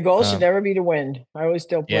 And the goal should never be to win. I always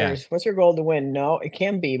tell Yeah. players, what's your goal to win? No, it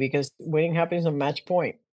can be, because winning happens on match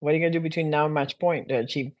point. What are you going to do between now and match point to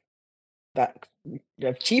achieve that? To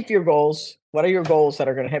achieve your goals. What are your goals that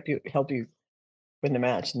are going to help you win the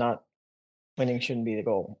match? Not winning shouldn't be the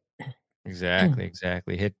goal.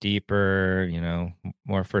 Exactly. Hit deeper,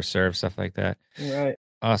 more first serve, stuff like that. Right.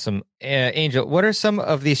 Awesome. Angel, what are some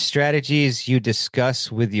of these strategies you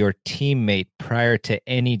discuss with your teammate prior to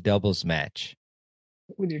any doubles match?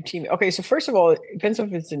 With your team. Okay, so first of all, it depends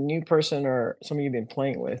if it's a new person or somebody you've been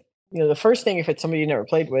playing with. The first thing, if it's somebody you never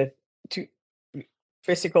played with, to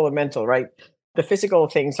physical and mental, right? The physical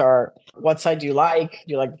things are, what side do you like?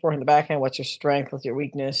 Do you like the forehand, the backhand? What's your strength? What's your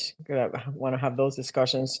weakness? You're gonna want to have those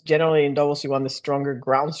discussions. Generally in doubles, you want the stronger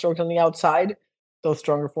ground strokes on the outside. So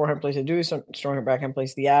stronger forehand plays the do, so stronger backhand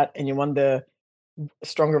plays the at, and you want the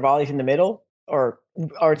stronger volleys in the middle, or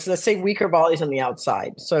let's say weaker volleys on the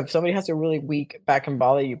outside. So if somebody has a really weak backhand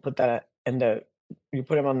volley, you put that you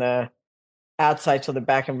put them on the outside, so the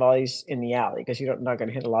backhand volleys in the alley, because you're not going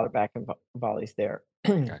to hit a lot of backhand volleys there.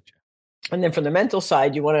 Gotcha. And then from the mental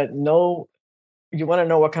side, you want to know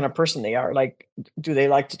what kind of person they are. Like, do they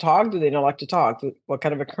like to talk? Do they not like to talk? What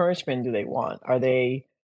kind of encouragement do they want?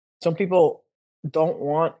 Some people don't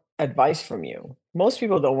want advice from you. Most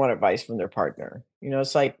people don't want advice from their partner.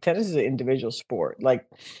 It's like tennis is an individual sport. Like,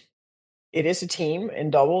 it is a team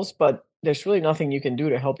in doubles, but there's really nothing you can do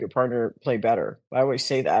to help your partner play better. I always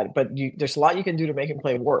say that, but there's a lot you can do to make him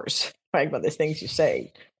play worse, right? But there's things you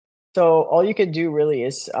say. So all you can do really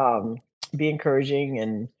is be encouraging,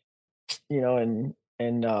 and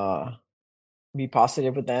be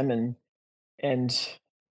positive with them, and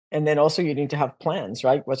and then also you need to have plans,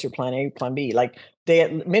 right? What's your plan A, plan B? Like, they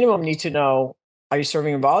at minimum need to know: are you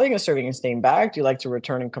serving and volleying, or serving and staying back? Do you like to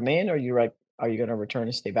return and come in, or are you going to return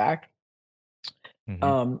and stay back?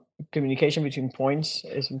 Mm-hmm. Communication between points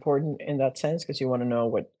is important in that sense, because you want to know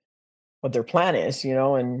what their plan is,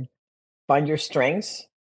 and find your strengths.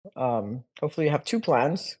 Hopefully you have two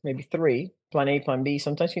plans, maybe three: plan A, plan B.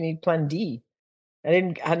 Sometimes you need plan D. I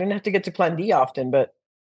didn't have to get to plan D often, but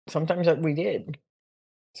sometimes we did.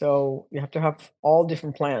 So you have to have all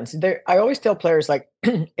different plans. I always tell players, like,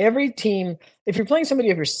 every team, if you're playing somebody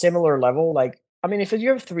of your similar level, like, I mean, if you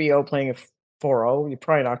have 3-0 playing a 4-0, you're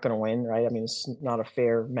probably not going to win, right? I mean, it's not a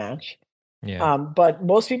fair match. Yeah. But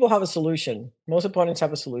most people have a solution. Most opponents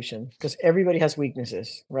have a solution because everybody has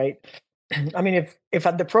weaknesses, right? I mean, if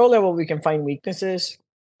at the pro level we can find weaknesses,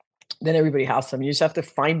 then everybody has them. You just have to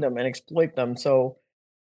find them and exploit them. So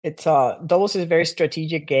it's doubles is a very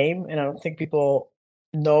strategic game, and I don't think people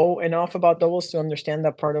know enough about doubles to understand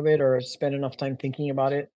that part of it or spend enough time thinking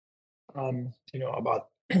about it. About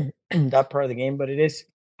that part of the game, but it is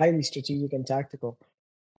highly strategic and tactical.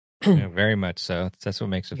 Yeah, very much so. That's what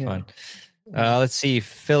makes it Yeah. fun. Let's see,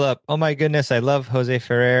 Philip. Oh my goodness, I love Jose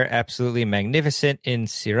Ferrer. Absolutely magnificent in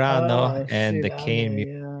Cyrano and the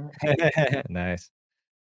Kane. Yeah.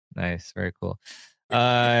 Nice, very cool.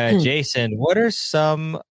 Jason, what are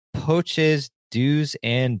some poaches do's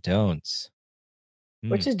and don'ts?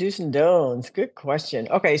 Which is do's and don'ts? Good question.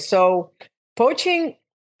 Okay, so poaching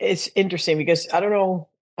is interesting because I don't know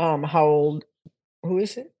how old. Who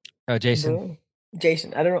is it? Oh, Jason. Bourne?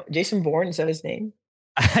 Jason. I don't know. Jason Bourne, is that his name?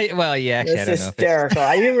 Well, yeah, actually, That's I don't know. hysterical.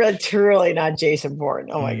 I even truly not Jason Bourne.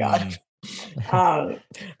 Oh my god.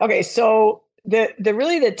 Okay, so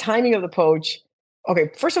the timing of the poach.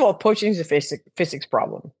 Okay, first of all, poaching is a physics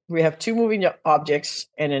problem. We have two moving objects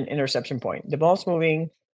and an interception point. The ball's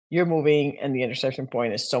moving, you're moving, and the interception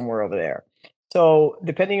point is somewhere over there. So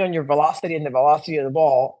depending on your velocity and the velocity of the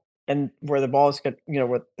ball, and where the ball is,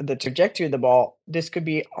 where the trajectory of the ball, this could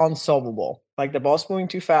be unsolvable. Like the ball's moving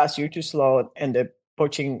too fast, you're too slow, and the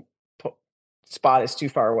poaching spot is too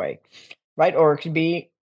far away, right? Or it could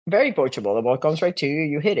be very poachable. The ball comes right to you,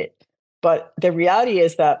 you hit it. But the reality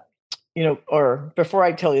is that, or before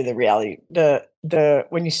I tell you the reality, the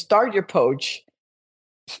when you start your poach,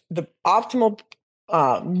 the optimal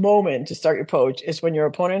moment to start your poach is when your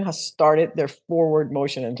opponent has started their forward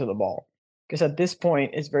motion into the ball. Because at this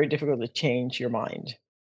point, it's very difficult to change your mind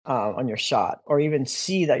on your shot or even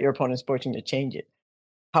see that your opponent's poaching to change it.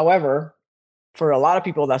 However, for a lot of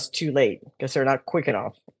people, that's too late because they're not quick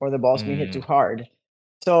enough or the ball's being hit too hard.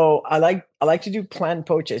 So I like to do planned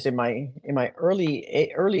poaches in my early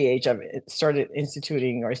age. I started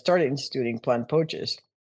instituting planned poaches.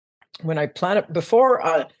 When I planned it before,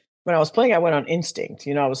 when I was playing, I went on instinct.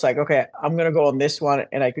 I was like, okay, I'm gonna go on this one,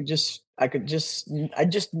 and I just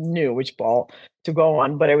knew which ball to go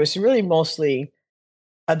on. But it was really mostly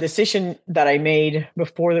a decision that I made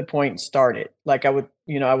before the point started. Like I would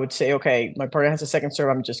say, okay, my partner has a second serve,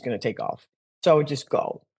 I'm just going to take off. So I would just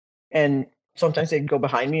go. And sometimes they'd go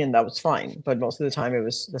behind me and that was fine. But most of the time it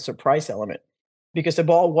was the surprise element because the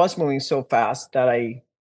ball was moving so fast that I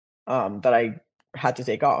had to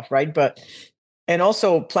take off. Right. And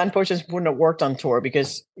also planned poaches wouldn't have worked on tour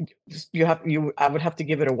because I would have to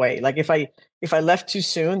give it away. Like if I left too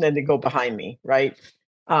soon, then they go behind me. Right.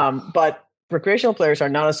 But recreational players are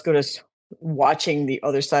not as good as watching the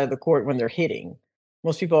other side of the court when they're hitting.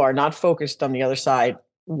 Most people are not focused on the other side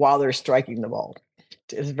while they're striking the ball.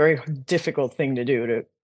 It's a very difficult thing to do.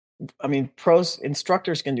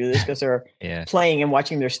 Instructors can do this because they're playing and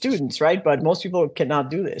watching their students, right? But most people cannot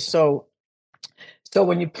do this. So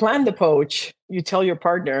when you plan the poach, you tell your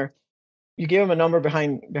partner, you give them a number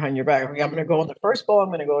behind your back. Okay, I'm going to go on the first ball, I'm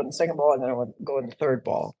going to go on the second ball, and then I'm going to go on the third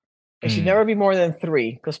ball. It should never be more than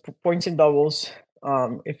 3 because points in doubles,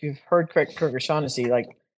 if you've heard Craig O'Shaughnessy, like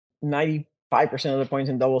 95% of the points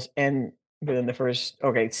in doubles end within the first,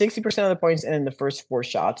 60% of the points end in the first 4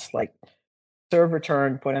 shots, like serve,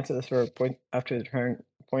 return, point after the serve, point after the return,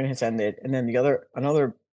 point has ended. And then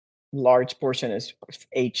another large portion is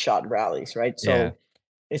 8-shot rallies, right? So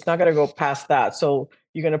it's not going to go past that. So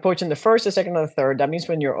you're going to poach in the first, the second, and the third. That means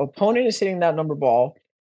when your opponent is hitting that number ball,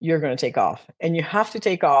 you're going to take off, and you have to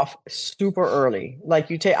take off super early. Like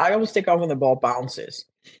I always take off when the ball bounces.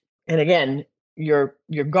 And again, you're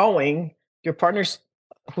going, your partner's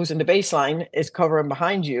who's in the baseline is covering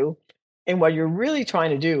behind you. And what you're really trying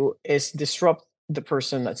to do is disrupt the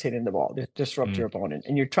person that's hitting the ball, disrupt your opponent.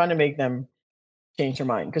 And you're trying to make them change their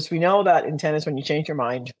mind. Because we know that in tennis, when you change your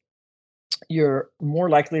mind, you're more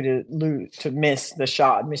likely to miss the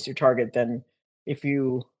shot, miss your target than if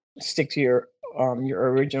you stick to your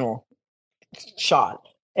original shot.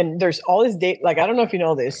 And there's all this data. Like I don't know if you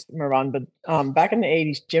know this, Marwan, but back in the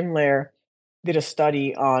 80s, Jim Lair did a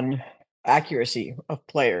study on accuracy of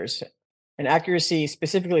players and accuracy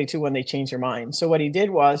specifically to when they change their mind. So what he did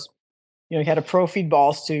was, he had a pro feed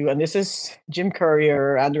balls to, and this is Jim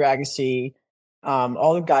Courier, Andrew Agassi,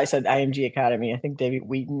 all the guys at IMG Academy. I think David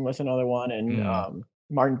Wheaton was another one, and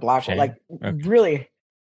Martin Blackwell. Really,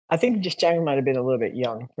 I think just Chang might have been a little bit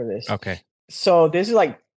young for this. Okay. So this is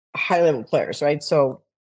like high level players, right? So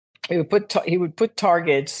he would put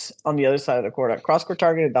targets on the other side of the court, a cross court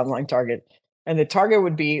target, a downline target, and the target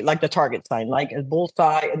would be like the target sign, like a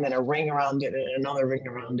bullseye, and then a ring around it, and another ring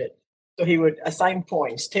around it. So he would assign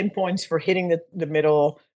points, 10 points for hitting the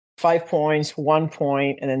middle, 5 points, 1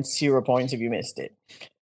 point, and then 0 points if you missed it.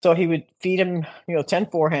 So he would feed him, 10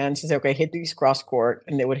 forehands and say, okay, hit these cross court,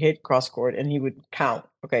 and they would hit cross court, and he would count,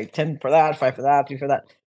 okay, 10 for that, 5 for that, 3 for that,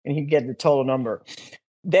 and he'd get the total number.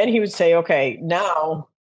 Then he would say, okay, now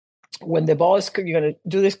when the ball is, you're going to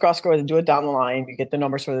do this cross court and do it down the line, you get the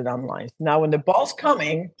numbers for the down the line. Now, when the ball's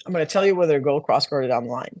coming, I'm going to tell you whether to go cross court or down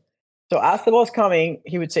the line. So as the ball's coming,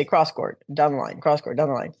 he would say cross court, down the line, cross court, down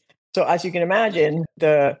the line. So as you can imagine,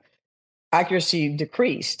 the accuracy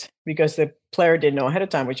decreased because the player didn't know ahead of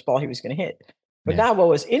time which ball he was going to hit. But now what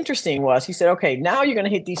was interesting was he said, okay, now you're going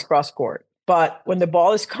to hit these cross court. But when the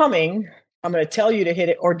ball is coming, I'm going to tell you to hit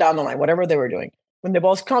it or down the line, whatever they were doing. When the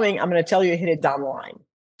ball's coming, I'm going to tell you to hit it down the line.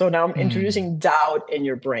 So now I'm introducing doubt in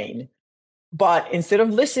your brain. But instead of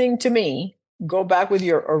listening to me, go back with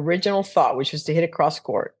your original thought, which was to hit a cross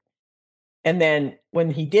court. And then when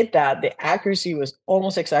he did that, the accuracy was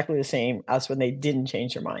almost exactly the same as when they didn't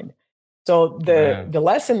change their mind. So the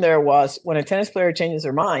lesson there was when a tennis player changes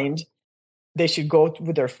their mind, they should go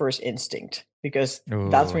with their first instinct because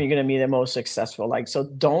that's when you're going to be the most successful. Like, so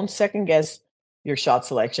don't second guess your shot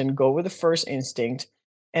selection. Go with the first instinct.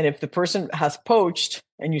 And if the person has poached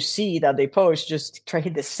and you see that they poached, just try to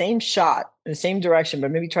hit the same shot in the same direction, but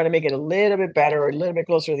maybe try to make it a little bit better or a little bit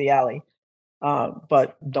closer to the alley.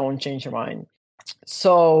 But don't change your mind.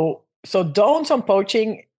 So don'ts on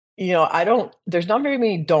poaching, there's not very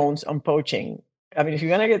many don'ts on poaching. I mean, if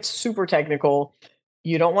you're going to get super technical,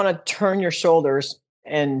 you don't want to turn your shoulders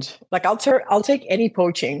and like, I'll take any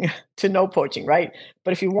poaching to no poaching, right?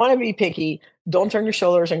 But if you want to be picky, don't turn your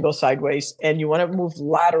shoulders and go sideways. And you want to move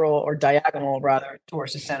lateral or diagonal rather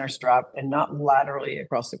towards the center strap and not laterally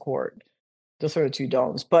across the court. Those are the two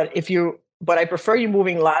don'ts. But I prefer you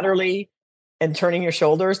moving laterally and turning your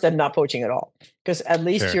shoulders than not poaching at all. Because at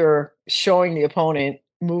least you're showing the opponent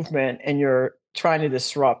movement and you're trying to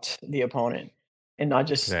disrupt the opponent and not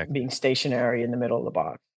just being stationary in the middle of the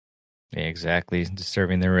box. Yeah, exactly.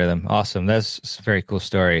 Disturbing the rhythm. Awesome. That's a very cool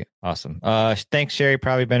story. Awesome. Thanks, Sherry.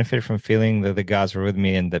 Probably benefited from feeling that the gods were with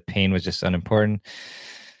me and the pain was just unimportant.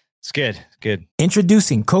 It's good. Good.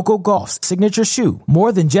 Introducing Coco Golf's signature shoe.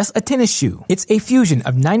 More than just a tennis shoe. It's a fusion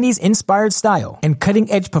of 90s inspired style and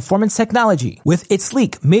cutting edge performance technology with its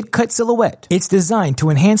sleek mid-cut silhouette. It's designed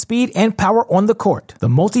to enhance speed and power on the court. The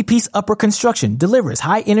multi-piece upper construction delivers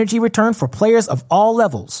high energy return for players of all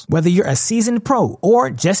levels. Whether you're a seasoned pro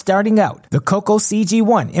or just starting out, the Coco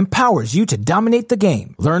CG1 empowers you to dominate the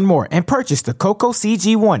game. Learn more and purchase the Coco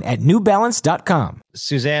CG1 at newbalance.com.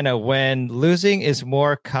 Susanna, when losing is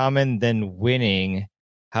more common than winning,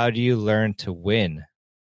 how do you learn to win?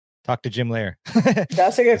 Talk to Jim Lair.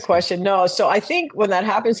 That's a good question. No, so I think when that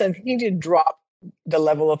happens, I think you need to drop the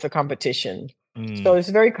level of the competition. So it's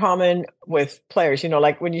very common with players,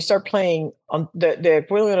 like when you start playing on the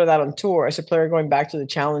equivalent of that on tour as a player going back to the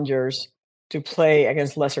challengers to play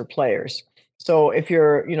against lesser players. So if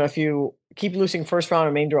if you keep losing first round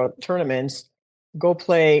of main draw tournaments, go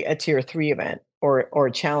play a tier 3 event or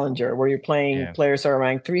a challenger where you're playing players that are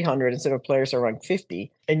ranked 300 instead of players that are ranked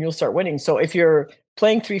 50, and you'll start winning. So if you're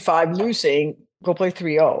playing 3-5 losing, go play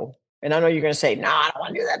 3-0. And I know you're going to say, nah, I don't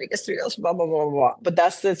want to do that because 3-0 is blah, blah, blah, blah. But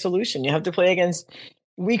that's the solution. You have to play against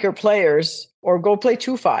weaker players or go play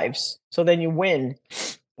 2-5s. So then you win.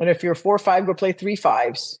 And if you're 4-5, go play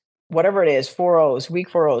 3-5s. Whatever it is, 4-0s, weak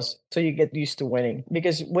 4-0s. So you get used to winning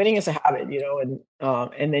because winning is a habit,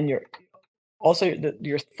 and then you're also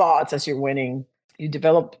your thoughts as you're winning. You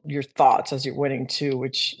develop your thoughts as you're winning too,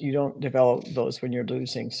 which you don't develop those when you're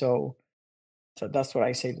losing. So that's what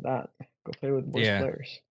I say to that. Go play with worse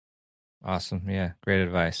players. Awesome. Yeah. Great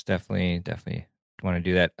advice. Definitely want to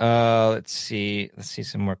do that. Let's see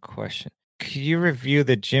some more questions. Could you review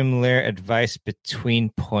the Jim Lair advice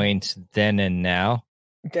between points then and now?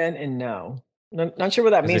 Then and now. Not sure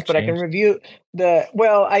what that means, but I can review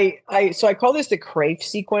I call this the Crave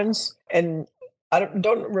sequence, and I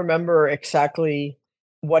don't remember exactly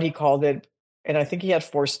what he called it. And I think he had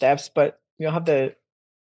 4 steps, but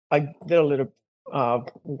I did a little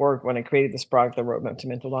work when I created this product, the Roadmap to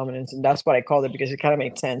Mental Dominance. And that's what I called it because it kind of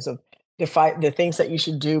made sense of the things that you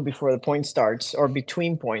should do before the point starts or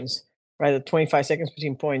between points, right? The 25 seconds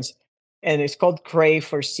between points. And it's called CRAVE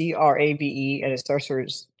for CRAVE, and it starts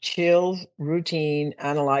with chill, routine,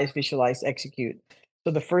 analyze, visualize, execute.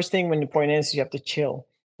 So the first thing when the point is, you have to chill.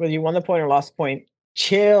 Whether you won the point or lost the point,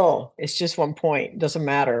 chill. It's just 1 point. It doesn't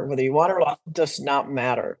matter. Whether you won or lost does not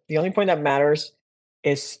matter. The only point that matters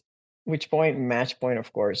is which point, match point,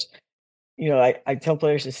 of course. I tell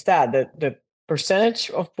players a stat that the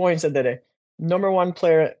percentage of points that the number 1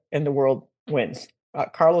 player in the world wins.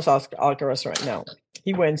 Carlos Alcaraz right now.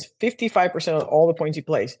 He wins 55% of all the points he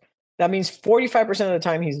plays. That means 45% of the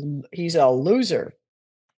time he's a loser,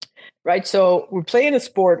 right? So we play in a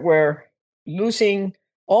sport where losing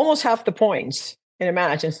almost half the points in a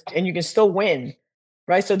match and you can still win,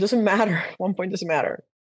 right? So it doesn't matter. 1 point doesn't matter.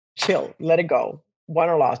 Chill, let it go. Won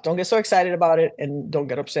or lost. Don't get so excited about it and don't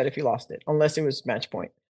get upset if you lost it, unless it was match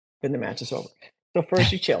point. Then the match is over. So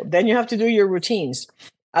first you chill. Then you have to do your routines.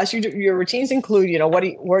 As you do, your routines include, what do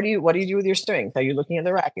you do with your strength? Are you looking at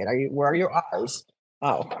the racket? Where are your eyes?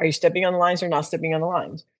 Are you stepping on the lines or not stepping on the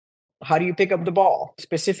lines? How do you pick up the ball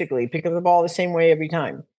specifically? Pick up the ball the same way every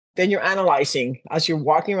time. Then you're analyzing. As you're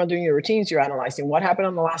walking around doing your routines, you're analyzing what happened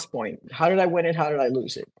on the last point. How did I win it? How did I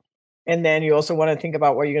lose it? And then you also want to think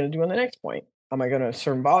about what you're going to do on the next point. Am I going to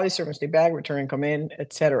serve volley, serve and stay back, return and come in,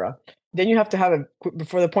 etc. Then you have to have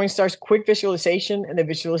before the point starts, quick visualization. And the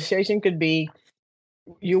visualization could be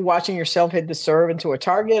you watching yourself hit the serve into a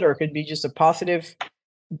target, or it could be just a positive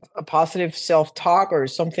self-talk or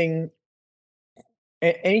something,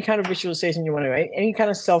 any kind of visualization you want to, any kind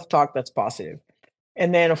of self-talk that's positive.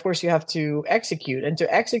 And then, of course, you have to execute. And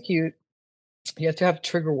to execute, you have to have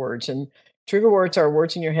trigger words. And trigger words are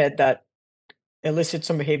words in your head that elicit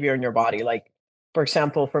some behavior in your body. Like, for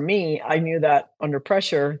example, for me, I knew that under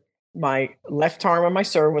pressure, my left arm on my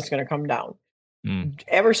serve was going to come down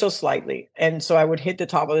ever so slightly. And so I would hit the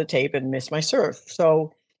top of the tape and miss my serve.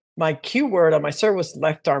 So my cue word on my serve was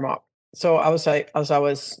left arm up. So as I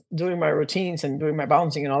was doing my routines and doing my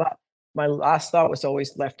bouncing and all that, my last thought was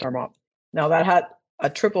always left arm up. Now that had a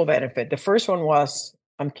triple benefit. The first one was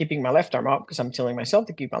I'm keeping my left arm up because I'm telling myself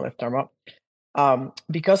to keep my left arm up.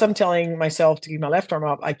 Because I'm telling myself to keep my left arm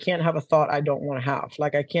up, I can't have a thought I don't want to have.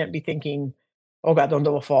 Like I can't be thinking, oh God, don't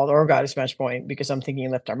double fault, or oh God, it's match point, because I'm thinking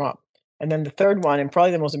left arm up. And then the third one, and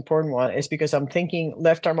probably the most important one, is because I'm thinking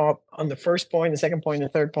left arm up on the first point, the second point, the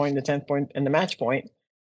third point, the 10th point, and the match point.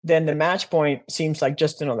 Then the match point seems like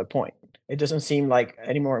just another point. It doesn't seem like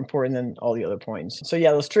any more important than all the other points. So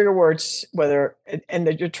yeah, those trigger words, your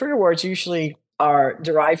trigger words usually are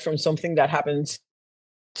derived from something that happens,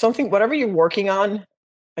 whatever you're working on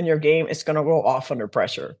in your game, it's going to go off under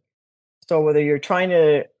pressure. So whether you're trying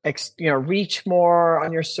to, reach more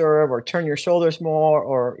on your serve, or turn your shoulders more,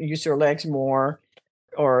 or use your legs more,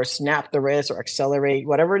 or snap the wrist, or accelerate,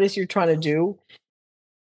 whatever it is you're trying to do,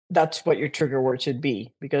 that's what your trigger word should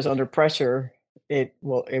be. Because under pressure, it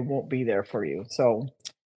won't be there for you. So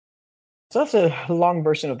that's a long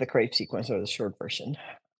version of the crepe sequence, or the short version.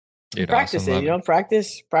 Dude, practice awesome. it.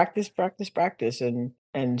 Practice, and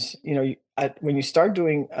when you start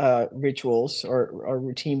doing rituals or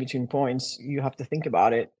routine between points, you have to think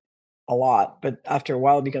about it a lot. But after a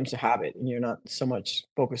while, it becomes a habit, and you're not so much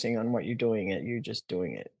focusing on what you're doing it. You're just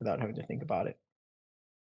doing it without having to think about it.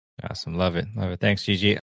 Awesome. Love it. Thanks,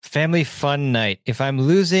 Gigi. Family fun night. If I'm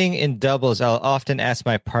losing in doubles, I'll often ask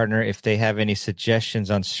my partner if they have any suggestions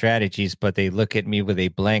on strategies, but they look at me with a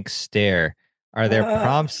blank stare. Are there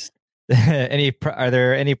prompts? Are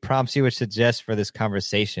there any prompts you would suggest for this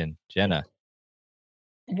conversation, Jenna?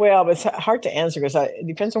 Well, it's hard to answer because it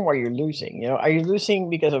depends on where you're losing. Are you losing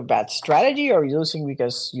because of bad strategy, or are you losing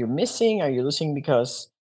because you're missing? Are you losing because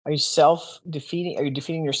are you self-defeating? Are you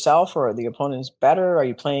defeating yourself, or the opponent's better? Are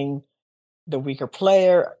you playing the weaker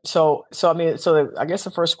player? So I guess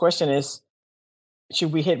the first question is,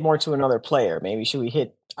 should we hit more to another player? Maybe should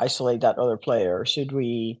we isolate that other player? Or should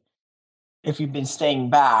we, if you've been staying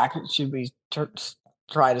back, should we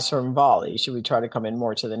try to serve and volley? Should we try to come in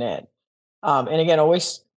more to the net? And again,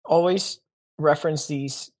 always reference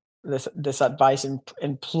this advice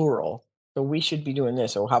in plural. So we should be doing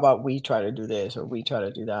this, or how about we try to do this, or we try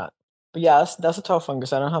to do that. But yeah, that's a tough one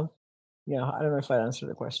because I don't have, I don't know if I answered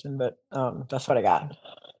the question, but that's what I got.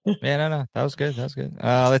 Yeah, no, that was good.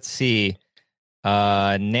 Let's see.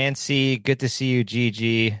 Nancy, good to see you,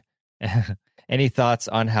 Gigi. Any thoughts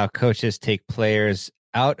on how coaches take players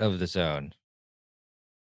out of the zone?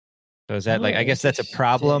 So is that I guess that's a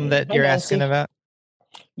problem that you're asking about?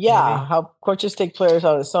 Yeah, maybe? How coaches take players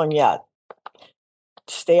out of the zone. Yeah,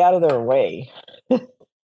 stay out of their way.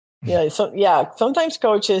 Sometimes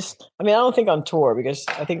coaches. I mean, I don't think on tour, because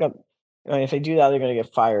I think if they do that, they're going to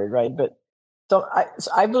get fired, right? But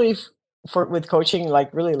I believe with coaching,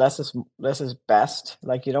 like really less is best.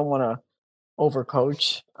 Like you don't want to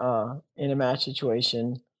overcoach in a match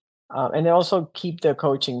situation, and then also keep the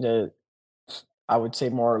coaching I would say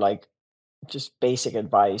more like just basic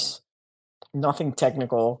advice, nothing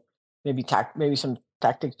technical. Maybe some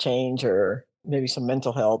tactic change, or maybe some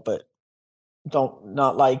mental help, but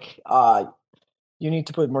not like you need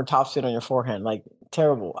to put more topspin on your forehand. Like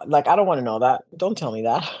terrible. Like I don't want to know that. Don't tell me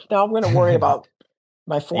that. Now I'm going to worry about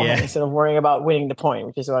my forehand instead of worrying about winning the point,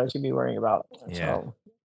 which is what I should be worrying about. Yeah. So.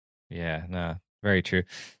 Yeah, no, very true.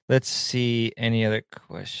 Let's see any other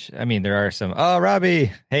question. I mean, there are some. Oh,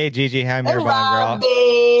 Robbie. Hey, Gigi. Hi, Mirabon.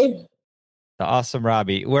 Robbie. The awesome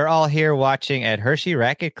Robbie. We're all here watching at Hershey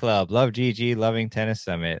Racket Club. Love Gigi. Loving Tennis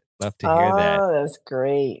Summit. Love to hear that. Oh, that's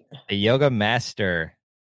great. The yoga master.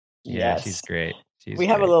 Yeah, Yes. she's great. We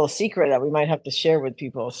have a little secret that we might have to share with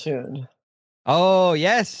people soon. Oh,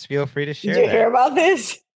 yes. Feel free to share. Did you hear about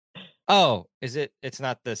this? Oh, is it? It's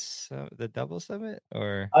not this the double summit,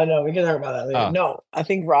 or? Oh no, we can talk about that later. Oh. No, I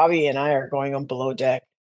think Robbie and I are going on Below Deck,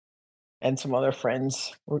 and some other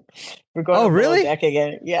friends. We're going. Oh, on really? Below Deck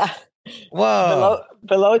again? Yeah. Whoa.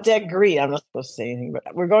 Below Deck Greece. I'm not supposed to say anything,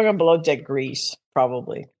 but we're going on Below Deck Greece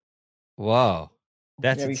probably. Whoa,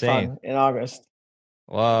 that's insane. Fun in August.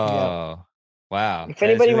 Whoa. Yeah. Wow. If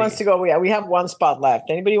anybody wants to go, we have one spot left.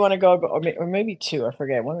 Anybody want to go, or maybe two? I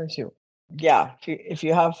forget, one or two. Yeah, if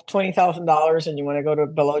you have $20,000 and you want to go to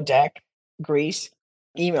Below Deck Greece,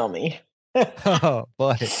 email me. Oh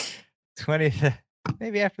boy, 20.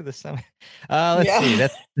 Maybe after the summer. Let's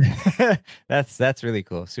see. That's really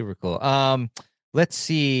cool. Super cool. Let's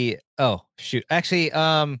see. Oh shoot. Actually,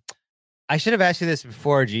 I should have asked you this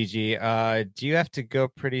before, Gigi. Do you have to go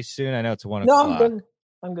pretty soon? I know it's 1 o'clock. No,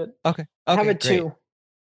 I'm good. Okay. I have a great. 2.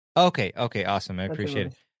 Okay. Awesome. I appreciate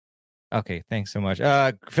it. Okay, thanks so much.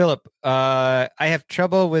 Philip, I have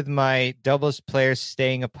trouble with my doubles players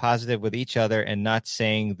staying positive with each other and not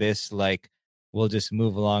saying this like, we'll just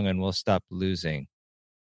move along and we'll stop losing.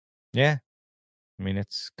 Yeah. I mean,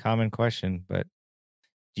 it's a common question, but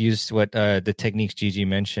use what the techniques Gigi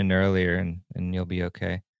mentioned earlier and you'll be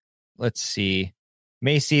okay. Let's see.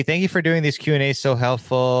 Macy, thank you for doing these Q&As, so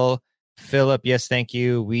helpful. Philip, yes, thank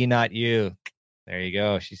you. We, not you. There you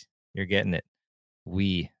go. You're getting it.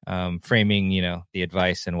 We framing, the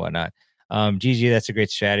advice and whatnot. Gigi, that's a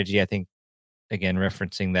great strategy. I think, again,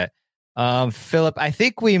 referencing that. Philip, I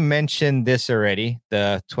think we mentioned this already,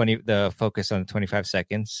 the focus on 25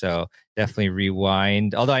 seconds. So definitely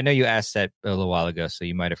rewind. Although I know you asked that a little while ago, so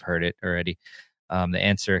you might have heard it already. The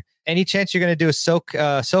answer. Any chance you're going to do a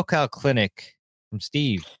SoCal clinic from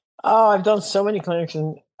Steve? Oh, I've done so many clinics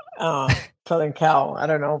in Southern Cal. I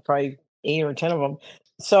don't know, probably 8 or 10 of them.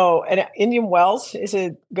 So, and Indian Wells is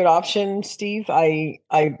a good option, Steve. I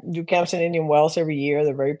do camps in Indian Wells every year.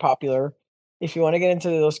 They're very popular. If you want to get into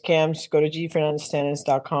those camps, go to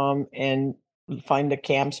gfernandeztennis.com and find the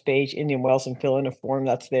camps page, Indian Wells, and fill in a form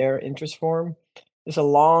that's their interest form. There's a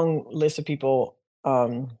long list of people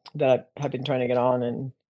that have been trying to get on,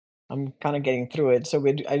 and I'm kind of getting through it. So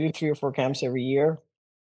I do 3 or 4 camps every year.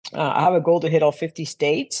 I have a goal to hit all 50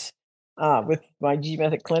 states. With my G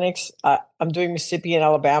Method clinics. I'm doing Mississippi and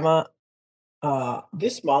Alabama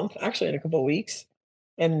this month, actually in a couple of weeks,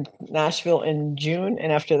 and Nashville in June.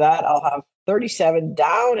 And after that, I'll have 37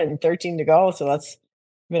 down and 13 to go. So that's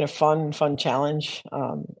been a fun challenge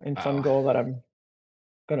and fun goal that I'm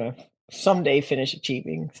going to someday finish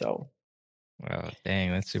achieving. So, wow,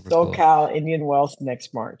 dang, that's super cool. SoCal, Indian Wells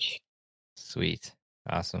next March. Sweet.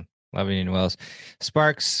 Awesome. Love Indian Wells.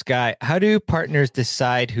 Sparks, Sky, how do partners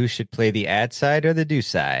decide who should play the ad side or the do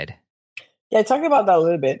side? Yeah, talking about that a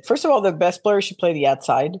little bit. First of all, the best player should play the ad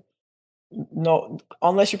side. No,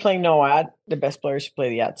 unless you're playing no ad, the best player should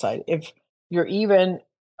play the ad side. If you're even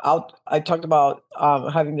out, I talked about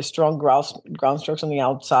having the strong ground strokes on the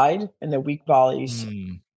outside and the weak volleys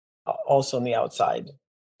also on the outside.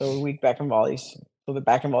 So weak backhand volleys. So the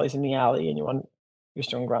backhand volleys in the alley, and you want your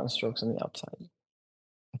strong ground strokes on the outside.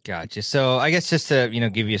 Gotcha. So I guess just to,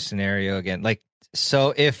 give you a scenario again, like,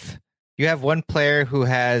 so if you have one player who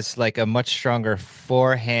has like a much stronger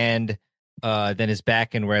forehand than his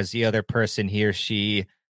backhand, whereas the other person, he or she,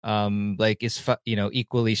 is,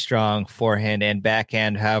 equally strong forehand and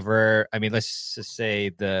backhand. However, I mean, let's just say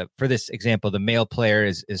for this example, the male player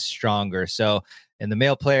is stronger. So, and the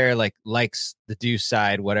male player likes the do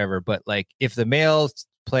side, whatever. But like, if the male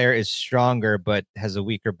player is stronger but has a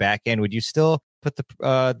weaker backhand, would you still put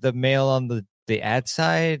the male on the ad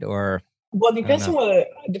side, or? Well, it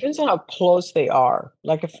depends on how close they are.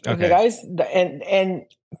 Like if the guys and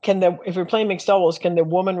if you're playing mixed doubles, can the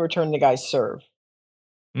woman return the guy's serve?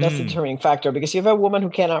 That's the determining factor, because if you have a woman who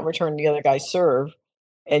cannot return the other guy's serve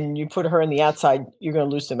and you put her in the outside, you're going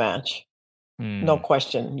to lose the match. No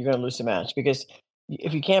question, you're going to lose the match, because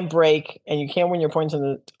if you can't break and you can't win your points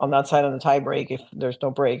on that side on the tie break, if there's no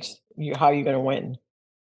breaks, how are you going to win?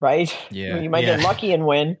 Right? Yeah, I mean, you might get lucky and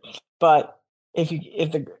win, but if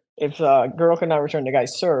the girl cannot return the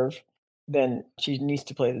guy's serve, then she needs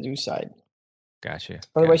to play the do side. Gotcha.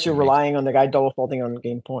 Otherwise, you're relying on the guy double faulting on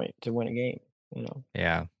game point to win a game.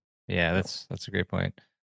 Yeah. Yeah, that's a great point.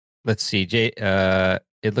 Let's see, Jay.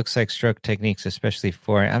 It looks like stroke techniques, especially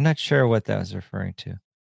for. I'm not sure what that was referring to.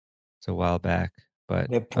 It's a while back, but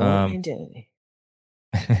Their porn identity.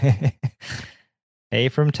 Hey,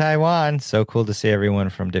 from Taiwan. So cool to see everyone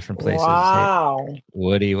from different places. Wow. Hey,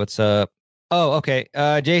 Woody, what's up? Oh, okay.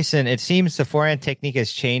 Jason, it seems the forehand technique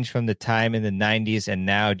has changed from the time in the 90s and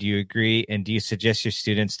now. Do you agree? And do you suggest your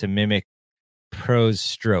students to mimic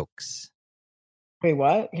pros from Wait,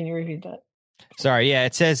 what? Can you repeat that? Sorry, yeah,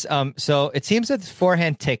 it says so it seems that the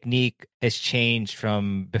forehand technique has changed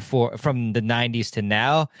from the 90s to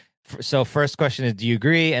now. So first question is, do you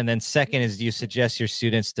agree? And then second is, do you suggest your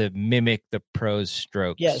students to mimic the pros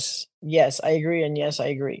strokes? Yes, I agree, and yes, I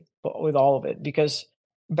agree with all of it because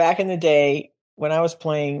back in the day when I was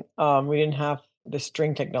playing, we didn't have the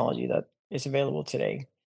string technology that is available today,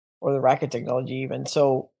 or the racket technology even.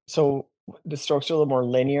 So the strokes are a little more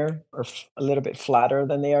linear or a little bit flatter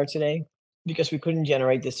than they are today because we couldn't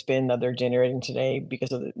generate the spin that they're generating today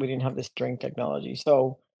because we didn't have the string technology.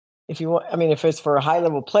 So if you want, I mean, if it's for a high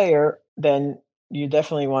level player, then you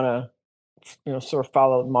definitely want to sort of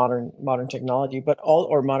follow modern technology, but all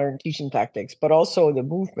or modern teaching tactics, but also the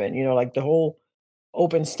movement. Like the whole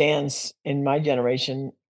open stance in my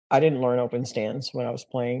generation. I didn't learn open stance when I was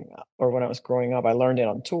playing or when I was growing up. I learned it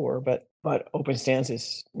on tour, but open stance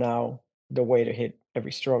is now the way to hit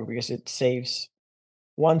every stroke because it saves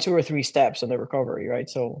 1, 2, or 3 steps on the recovery, right?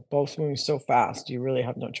 So ball's moving so fast, you really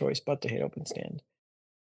have no choice but to hit open stand.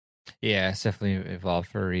 Yeah, it's definitely evolved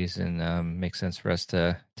for a reason. Makes sense for us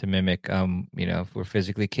to mimic. If we're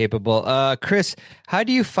physically capable. Chris, how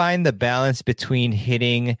do you find the balance between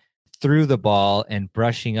hitting through the ball and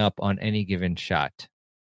brushing up on any given shot?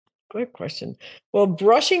 Good question. Well,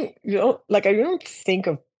 brushing, like I don't think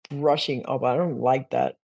of brushing up. I don't like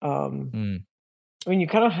that. Mm, I mean, you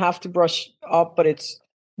kind of have to brush up, but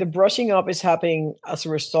the brushing up is happening as a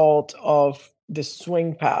result of the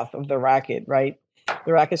swing path of the racket, right?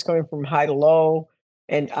 The racket's going from high to low,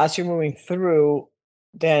 and as you're moving through,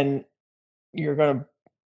 then you're going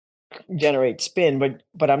to generate spin.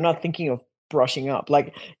 But I'm not thinking of brushing up.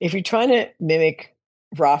 Like if you're trying to mimic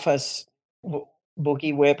Rafa's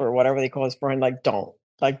boogie whip or whatever they call his forehand, like don't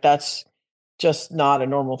like that's just not a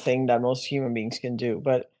normal thing that most human beings can do.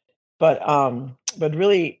 But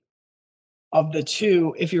really of the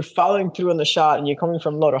two, if you're following through on the shot and you're coming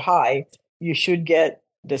from low to high, you should get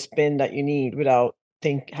the spin that you need without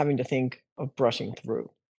having to think of brushing through.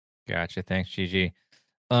 gotcha. Thanks, Gigi.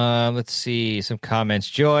 Let's see some comments.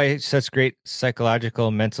 Joy, such great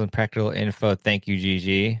psychological, mental, and practical info. Thank you,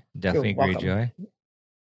 Gigi. You're Definitely agree, welcome.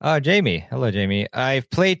 Joy. Jamie. Hello, Jamie. I've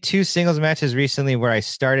played 2 singles matches recently where I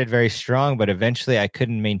started very strong, but eventually I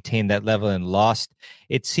couldn't maintain that level and lost.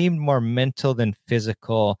 It seemed more mental than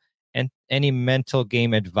physical. And any mental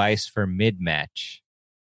game advice for mid match?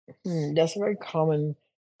 That's a very common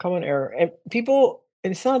error. And people,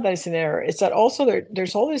 it's not that it's an error. It's that also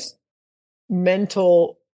there's all this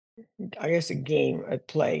mental, I guess, a game at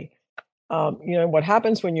play. What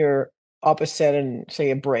happens when you're up a set and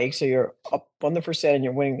say a break, so you're up on the first set and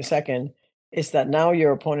you're winning the second, is that now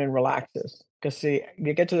your opponent relaxes because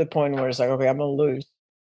you get to the point where it's like, okay, I'm gonna lose.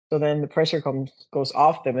 So then the pressure goes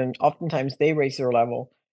off them, and oftentimes they raise their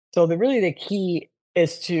level. So the key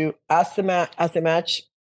is to as the match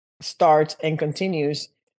starts and continues,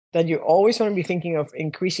 that you always want to be thinking of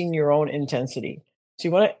increasing your own intensity. So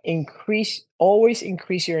you want to always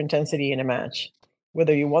increase your intensity in a match.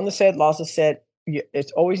 Whether you won the set, lost the set,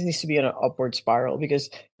 it always needs to be in an upward spiral because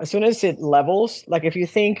as soon as it levels, like if you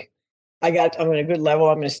think I'm in a good level,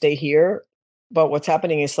 I'm going to stay here. But what's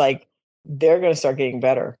happening is like they're going to start getting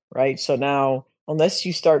better, right? So now, unless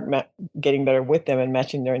you start getting better with them and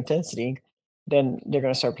matching their intensity, then they're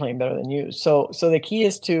going to start playing better than you. So the key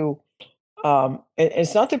is to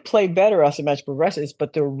it's not to play better as the match progresses,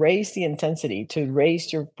 but to raise the intensity, to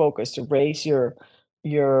raise your focus, to raise your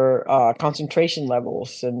concentration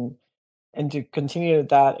levels, and to continue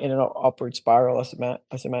that in an upward spiral as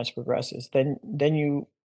the match progresses. Then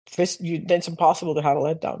it's impossible to have a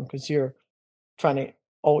letdown because you're trying to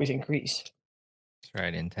always increase. That's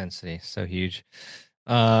right. Intensity. So huge.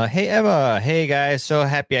 Hey, Emma. Hey, guys. So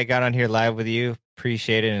happy I got on here live with you.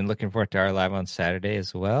 Appreciate it. And looking forward to our live on Saturday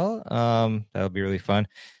as well. That'll be really fun.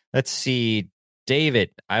 Let's see.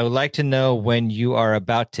 David, I would like to know when you are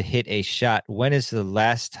about to hit a shot. When is the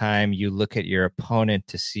last time you look at your opponent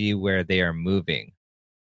to see where they are moving?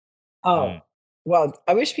 Oh, well,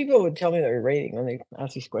 I wish people would tell me their rating when they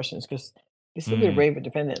ask these questions because this will be rate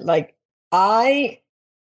dependent. Like I'm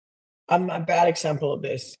a bad example of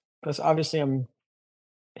this because obviously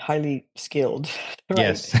highly skilled, right?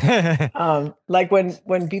 Yes. Like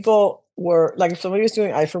when people were like, if somebody was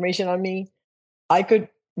doing eye formation on me, I could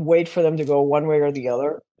wait for them to go one way or the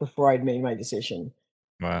other before I'd made my decision.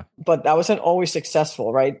 Wow. But that wasn't always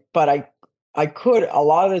successful, right? But I could a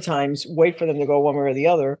lot of the times wait for them to go one way or the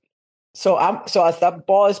other. So as that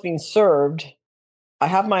ball is being served, I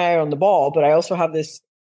have my eye on the ball, but I also have this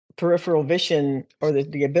peripheral vision, or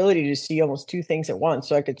the ability to see almost two things at once.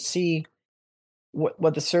 So I could see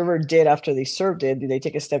what the server did after they served it. Did they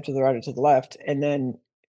take a step to the right or to the left? And then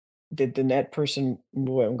did the net person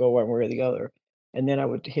move and go one way or the other? And then I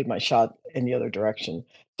would hit my shot in the other direction.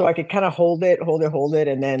 So I could kind of hold it,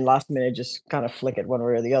 and then last minute just kind of flick it one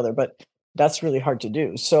way or the other. But that's really hard to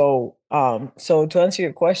do. So to answer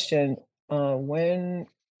your question, when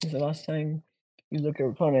is the last time you look at your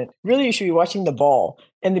opponent? Really, you should be watching the ball,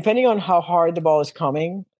 and depending on how hard the ball is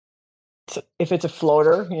coming, if it's a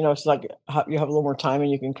floater, it's like you have a little more time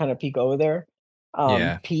and you can kind of peek over there,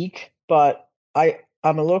 peek. But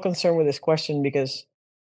I'm a little concerned with this question because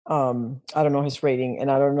I don't know his rating, and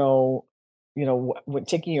I don't know, when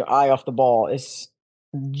taking your eye off the ball is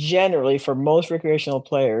generally, for most recreational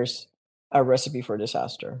players, a recipe for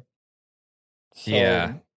disaster. So,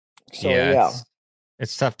 Yeah. yeah.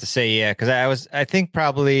 It's tough to say. Yeah. Cause I think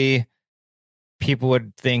probably people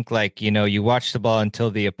would think like, you watch the ball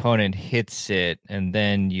until the opponent hits it and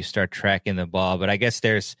then you start tracking the ball. But I guess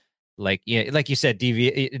there's like, like you said,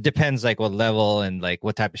 it depends like what level and like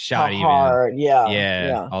what type of shot, How hard,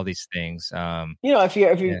 yeah, all these things.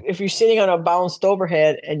 If you're sitting on a bounced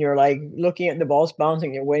overhead and you're like looking at the balls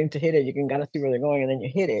bouncing, you're waiting to hit it, you can kind of see where they're going, and then you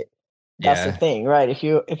hit it. That's the thing, right? If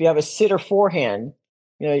you have a sitter forehand,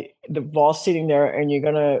 the ball's sitting there, and you're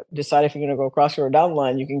gonna decide if you're gonna go across or down the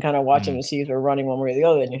line. You can kind of watch them and see if they're running one way or the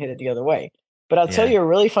other, and you hit it the other way. But I'll tell you a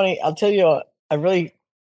really,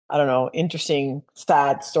 I don't know, interesting,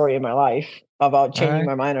 sad story in my life about changing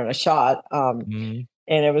my mind on a shot. And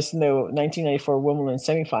it was in the 1994 Wimbledon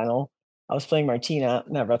semifinal. I was playing Martina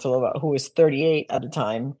Navratilova, who was 38 at the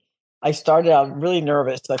time. I started out really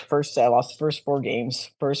nervous. Like first, I lost the first 4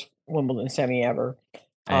 games, first Wimbledon semi ever.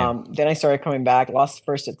 Then I started coming back, lost the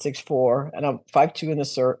first at 6-4, and I'm 5-2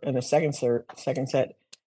 in the second set,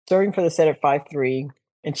 serving for the set at 5-3.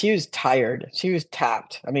 And she was tired. She was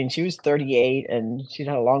tapped. I mean, she was 38 and she'd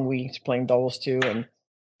had a long week playing doubles too.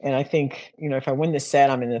 And I think, if I win this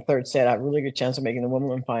set, I'm in the third set. I have a really good chance of making the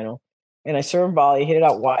Wimbledon final. And I serve volley, hit it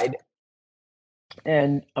out wide.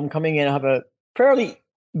 And I'm coming in, I have a fairly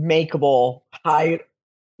makeable, high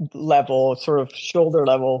level, sort of shoulder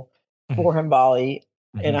level forehand volley.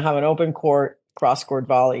 And I have an open court, cross court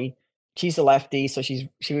volley. She's a lefty, so she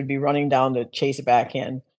would be running down to chase a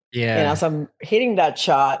backhand. Yeah. And as I'm hitting that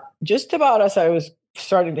shot, just about as I was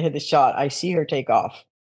starting to hit the shot, I see her take off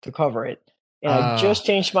to cover it. And I just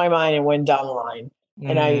changed my mind and went down the line.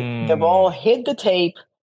 And the ball hit the tape,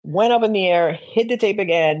 went up in the air, hit the tape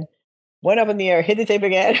again, went up in the air, hit the tape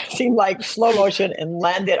again, seemed like slow motion, and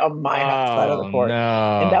landed on my side of the court. No.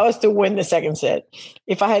 And that was to win the second set.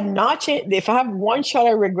 If I had not changed, if I have one shot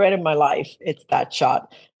I regret in my life, it's that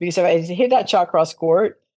shot. Because if I hit that shot cross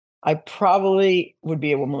court, I probably would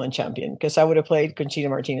be a Wimbledon champion, because I would have played Conchita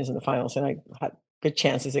Martinez in the finals, and I had good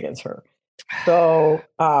chances against her. So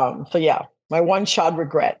yeah, my one shot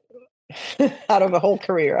regret out of the whole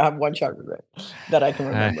career, I have one shot regret that I can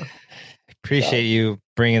remember. Appreciate you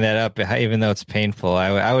bringing that up, even though it's painful.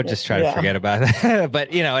 I would just try to forget about it,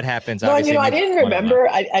 but it happens. No, I didn't remember.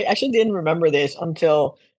 I actually didn't remember this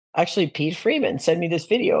until actually Pete Freeman sent me this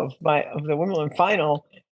video of the Wimbledon final,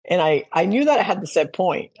 and I knew that I had the set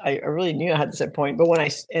point. I really knew I had the set point, but when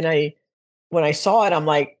I saw it, I'm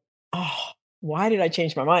like, oh, why did I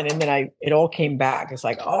change my mind? And then it all came back. It's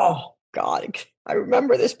like, oh God, I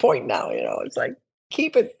remember this point now. It's like,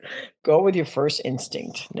 go with your first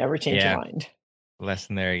instinct. Never change your mind.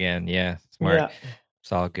 Lesson there again. Yeah. Smart. Yeah.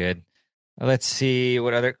 It's all good. Let's see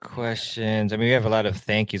what other questions. I mean, we have a lot of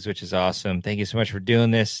thank yous, which is awesome. Thank you so much for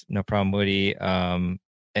doing this. No problem, Woody.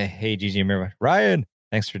 Hey, Gigi, remember Ryan?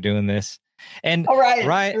 Thanks for doing this. And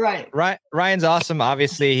Ryan's awesome.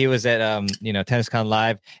 Obviously, he was at TennisCon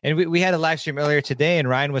Live, and we had a live stream earlier today, and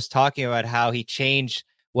Ryan was talking about how he changed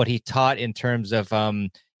what he taught in terms of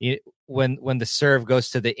when the serve goes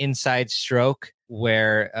to the inside stroke,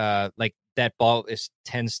 where like that ball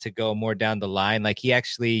tends to go more down the line. Like he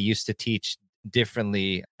actually used to teach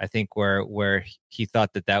differently, I think, where he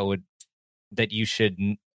thought that you should.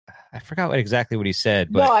 I forgot exactly what he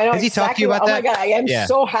said, but has he talked to you about that? Oh my God, I am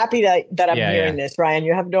so happy that I'm hearing this, Ryan.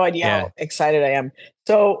 You have no idea how excited I am.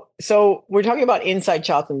 So we're talking about inside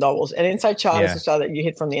shots and doubles, and inside shot is a shot that you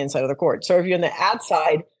hit from the inside of the court. So if you're on the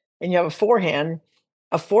outside and you have a forehand,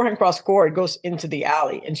 a forehand cross court goes into the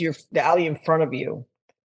alley, the alley in front of you,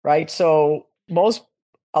 right? So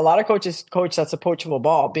a lot of coaches coach that's a poachable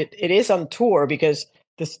ball, but it is on tour because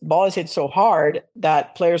this ball is hit so hard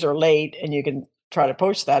that players are late and you can try to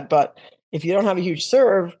poach that. But if you don't have a huge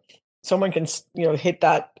serve, someone can, hit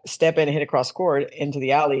that step in and hit across court into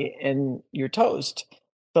the alley and you're toast.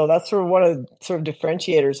 So that's sort of one of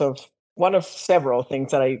differentiators of one of several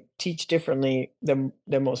things that I teach differently than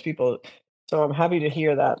most people. So I'm happy to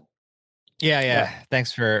hear that. Yeah.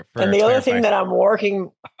 Thanks for and the other thing that I'm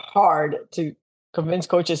working hard to convince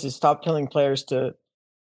coaches is stop telling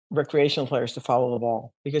recreational players to follow the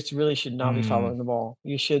ball, because you really should not be following the ball.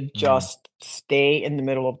 You should just stay in the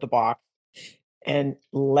middle of the box and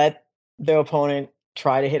let the opponent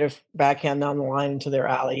try to hit a backhand down the line into your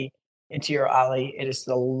alley. It is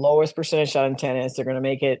the lowest percentage shot in tennis. They're going to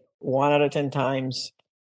make it 1 out of 10 times.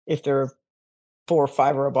 If they're 4 or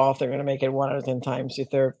 5 or above, they're going to make it 1 out of 10 times. If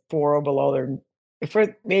they're 4 or below,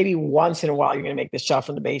 maybe once in a while, you're going to make this shot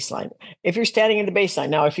from the baseline. If you're standing in the baseline.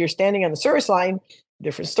 Now, if you're standing on the service line,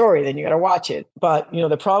 different story, then you got to watch it. But,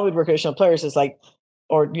 the problem with recreational players is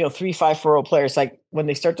 3, 5, 4 players, when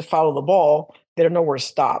they start to follow the ball, they don't know where to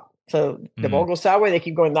stop. So the ball goes that way, they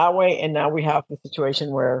keep going that way. And now we have the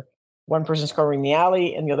situation where one person's scoring the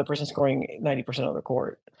alley and the other person's scoring 90% of the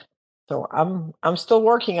court. So I'm still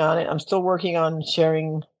working on it. I'm still working on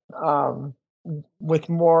sharing with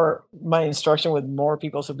my instruction with more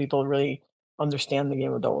people, so people really understand the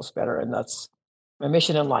game of doubles better. And that's my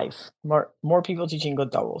mission in life. More people teaching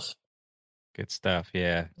good doubles. Good stuff.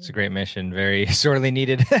 Yeah, it's a great mission. Very sorely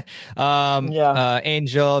needed.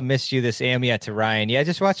 Angel, missed you this AM. Yeah, to Ryan. Yeah,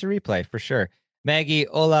 just watch a replay for sure. Maggie,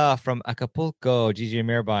 hola from Acapulco. Gigi and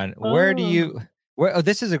Mirban. Where do you...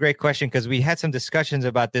 this is a great question, because we had some discussions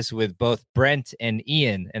about this with both Brent and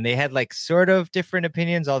Ian, and they had sort of different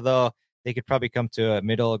opinions, although they could probably come to a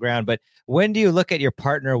middle ground. But when do you look at your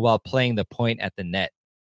partner while playing the point at the net?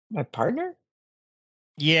 My partner?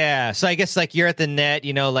 Yeah. So I guess you're at the net,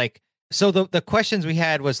 so the questions we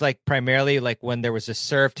had was primarily when there was a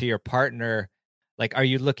serve to your partner, are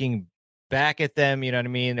you looking back at them? You know what I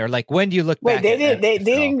mean? Or when do you look back? They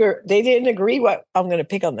didn't agree. What I'm going to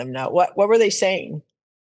pick on them now. What were they saying?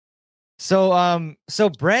 So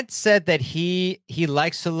Brent said that he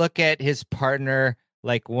likes to look at his partner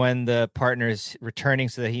when the partner is returning,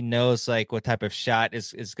 so that he knows what type of shot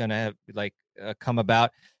is gonna come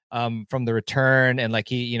about from the return, and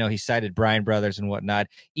he cited Bryan Brothers and whatnot.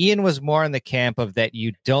 Ian was more in the camp of that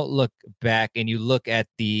you don't look back and you look at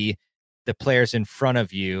the players in front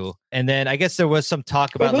of you. And then I guess there was some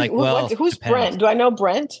talk about who's Brent? Do I know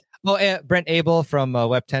Brent? Oh, Brent Abel from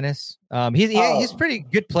Web Tennis. He's pretty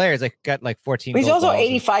good player. He's got 14. But he's also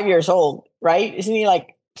 85 years old, right? Isn't he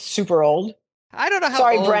super old? I don't know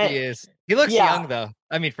how old Brent. He is. He looks young though.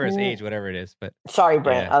 I mean, for his age, whatever it is. But sorry,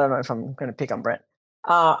 Brent. Yeah. I don't know if I'm going to pick on Brent.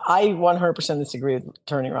 I 100% disagree with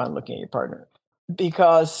turning around and looking at your partner,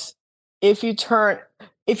 because if you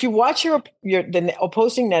watch the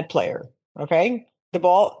opposing net player, okay, the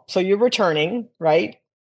ball. So you're returning, right?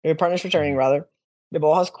 Your partner's returning, rather. The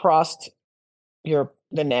ball has crossed the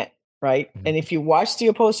net, right? Mm-hmm. And if you watch the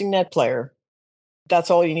opposing net player, that's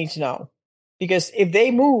all you need to know, because if they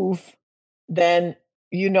move, then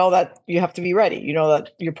you know that you have to be ready. You know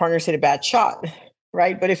that your partner's hit a bad shot,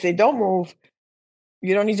 right? But if they don't move,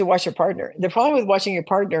 you don't need to watch your partner. The problem with watching your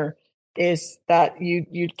partner is that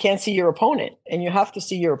you can't see your opponent, and you have to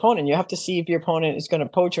see your opponent. You have to see if your opponent is going to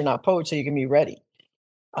poach or not poach, so you can be ready.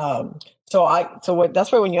 That's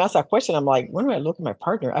why when you ask that question, I'm like, when do I look at my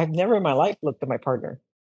partner? I've never in my life looked at my partner.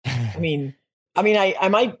 I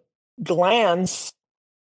might glance,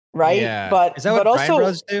 right? Yeah. But is that what Bryan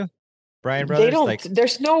Brothers do? Bryan Brothers? They don't.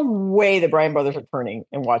 There's no way the Bryan Brothers are turning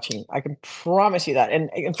and watching. I can promise you that. And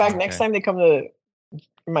in fact, next time they come to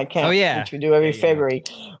my camp, which we do every February,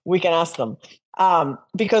 we can ask them.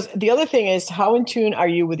 Because the other thing is, how in tune are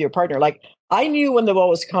you with your partner? I knew when the ball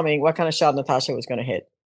was coming what kind of shot Natasha was going to hit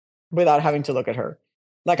without having to look at her.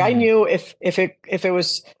 I knew if it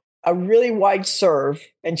was a really wide serve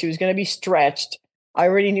and she was going to be stretched, I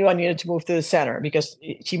already knew I needed to move to the center, because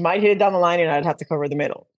she might hit it down the line and I'd have to cover the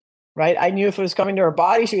middle. Right. I knew if it was coming to her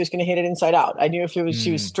body, she was going to hit it inside out. I knew if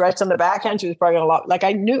she was stretched on the backhand, she was probably going to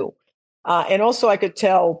I knew. And also I could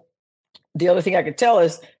tell, the other thing I could tell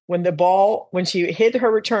is when she hit her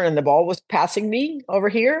return and the ball was passing me over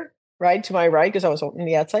here, right to my right, because I was on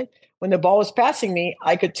the outside. When the ball was passing me,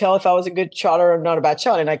 I could tell if I was a good shot or not a bad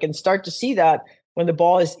shot. And I can start to see that when the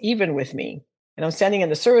ball is even with me. And I'm standing in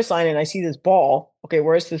the service line and I see this ball. Okay,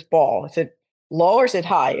 where's this ball? Is it low or is it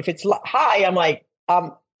high? If it's high, I'm like,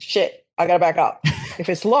 shit, I got to back up. If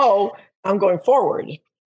it's low, I'm going forward,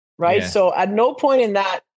 right? Yeah. So at no point in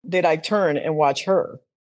that did I turn and watch her.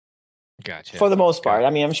 Gotcha. For the most part. Gotcha.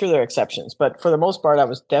 I mean, I'm sure there are exceptions, but for the most part, I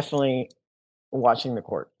was definitely watching the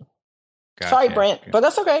court. Gotcha. Sorry, Brent, but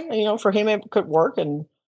that's okay. You know, for him it could work, and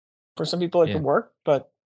for some people it could work,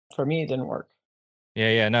 but for me it didn't work.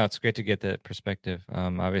 Yeah. No, it's great to get the perspective.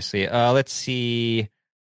 Obviously. Let's see.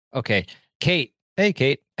 Okay. Kate. Hey,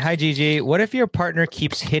 Kate. Hi, Gigi. What if your partner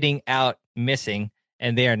keeps hitting out missing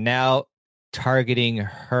and they are now targeting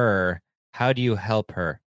her? How do you help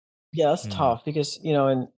her? Yeah, that's tough because, you know,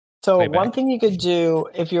 and so Play one back. thing you could do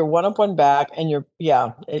if you're 1 up, 1 back and your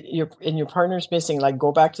partner's missing, like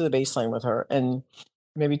go back to the baseline with her and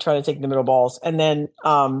maybe try to take the middle balls. And then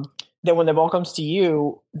when the ball comes to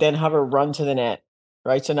you, then have her run to the net.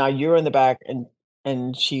 Right. So now you're in the back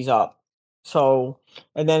and she's up. So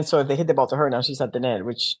so if they hit the ball to her, now she's at the net,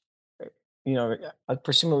 which you know,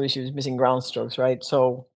 presumably she was missing ground strokes, right?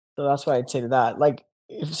 So that's what I'd say to that. Like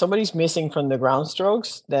if somebody's missing from the ground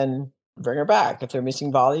strokes, then bring her back. If they're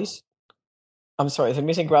missing volleys, I'm sorry, if they're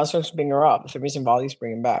missing ground strokes, bring her up. If they're missing volleys,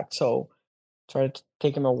 bring them back. So try to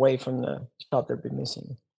take them away from the shot they've been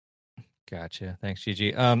missing. Gotcha. Thanks,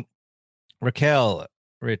 Gigi. Raquel,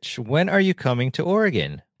 Rich, when are you coming to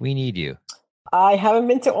Oregon? We need you. I haven't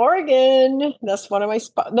been to Oregon. That's one of my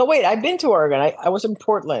spots. No, wait, I've been to Oregon. I was in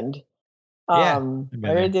Portland. Yeah, I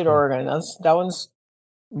already did Oregon. That one's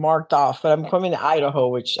marked off, but I'm coming to Idaho,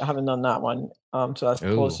 which I haven't done that one. So that's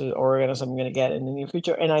close to Oregon as I'm going to get in the near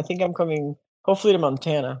future. And I think I'm coming hopefully to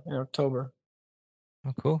Montana in October.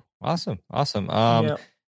 Oh, cool. Awesome. Yeah.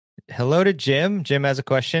 Hello to Jim. Jim has a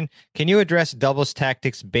question. Can you address doubles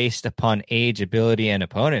tactics based upon age, ability, and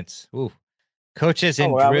opponents? Ooh. Coaches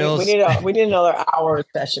and drills. We need another hour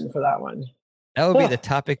session for that one. That will be the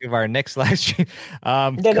topic of our next live stream.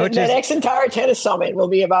 The next entire tennis summit will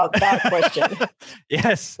be about that question.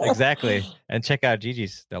 Yes, exactly. And check out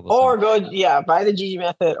Gigi's double. Or summit. Buy the Gigi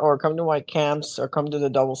method, or come to my camps, or come to the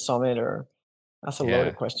double summit. Or that's a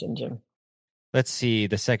loaded question, Jim. Let's see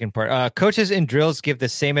the second part. Coaches and drills give the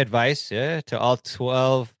same advice to all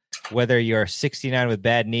 12, whether you're 69 with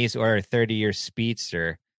bad knees or a 30-year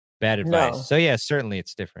speedster. Bad advice. No. So yeah, certainly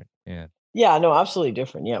it's different. Yeah. Yeah, no, absolutely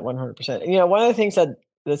different. Yeah, 100%. You know, one of the things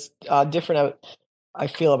that's different I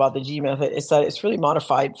feel about the G method is that it's really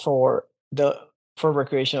modified for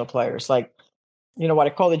recreational players. Like, you know, what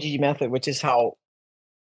I call the G method, which is how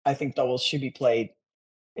I think doubles should be played.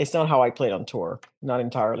 It's not how I played on tour, not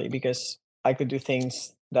entirely, because I could do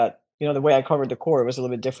things that, you know, the way I covered the court was a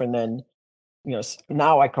little bit different than, you know,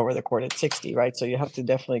 now I cover the court at 60, right? So you have to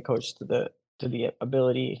definitely coach to the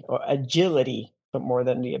ability or agility, but more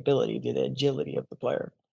than the ability, the agility of the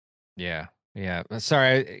player. Yeah.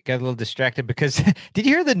 Sorry, I got a little distracted because did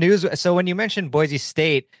you hear the news? So when you mentioned Boise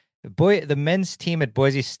State, the men's team at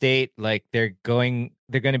Boise State, like they're going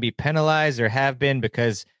to be penalized or have been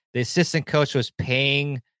because the assistant coach was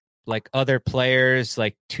paying like other players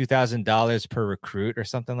like $2,000 per recruit or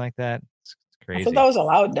something like that. It's crazy. I thought that was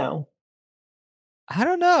allowed now. I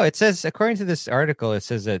don't know. It says, according to this article, it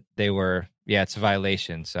says that they were, it's a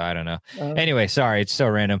violation. So I don't know. Anyway, sorry. It's so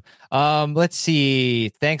random. Let's see.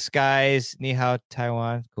 Thanks, guys. Ni hao,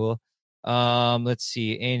 Taiwan. Cool. Let's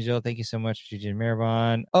see. Angel, thank you so much, Gigi and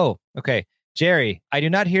Maribon. Oh, okay. Jerry, I do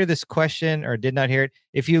not hear this question or did not hear it.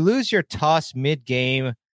 If you lose your toss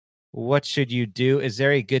mid-game, what should you do? Is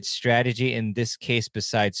there a good strategy in this case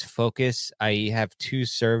besides focus, i.e. have 2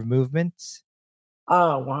 serve movements?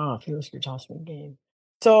 Oh, wow. If you lose your toss mid-game.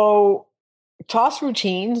 So toss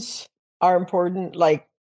routines are important. Like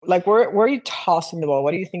where are you tossing the ball?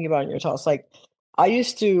 What are you thinking about in your toss? Like I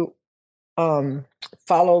used to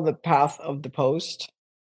follow the path of the post,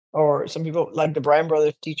 or some people like the Bryan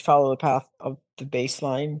brothers teach follow the path of the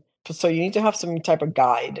baseline. So you need to have some type of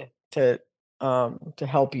guide to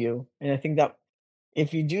help you. And I think that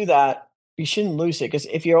if you do that, you shouldn't lose it, because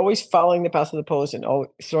if you're always following the path of the post and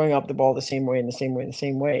throwing up the ball the same way and the same way and the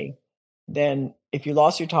same way, then if you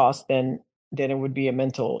lost your toss, then it would be a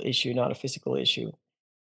mental issue, not a physical issue.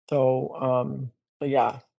 So, but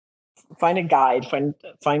yeah, find a guide,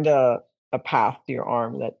 find a path to your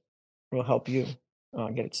arm that will help you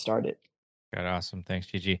get it started. Got awesome. Thanks,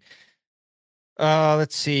 Gigi.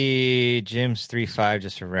 Let's see. Jim's 3-5,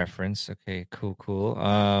 just for reference. Okay, cool.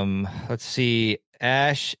 Let's see.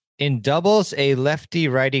 Ash, in doubles, a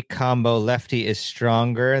lefty-righty combo, lefty is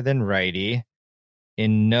stronger than righty.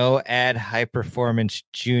 In no ad high performance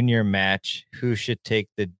junior match, who should take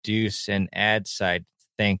the deuce and ad side?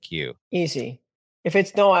 Thank you. Easy. If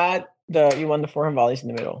it's no ad, you won the forehand volleys in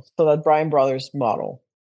the middle. So that Bryan brothers model,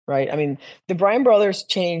 right? I mean, the Bryan brothers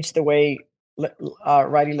changed the way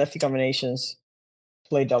righty lefty combinations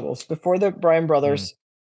play doubles. Before the Bryan brothers,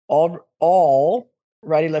 all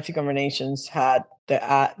righty lefty combinations had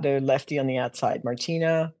the lefty on the outside.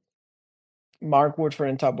 Martina, Mark Woodford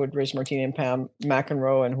and Top Woodbridge, Martina and Pam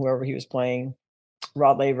McEnroe, and whoever he was playing,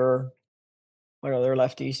 Rod Laver, what other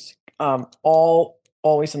lefties? All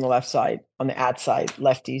always on the left side, on the ad side,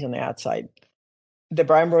 lefties on the ad side. The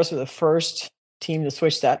Bryan Bros were the first team to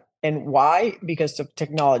switch that. And why? Because of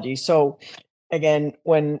technology. So again,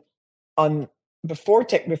 before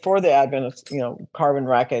the advent of carbon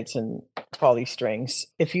rackets and poly strings,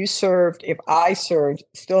 if I served,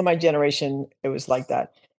 still in my generation, it was like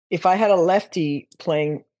that. If I had a lefty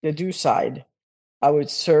playing the do side, I would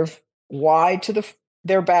serve wide to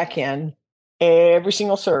their backhand every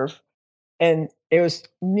single serve, and it was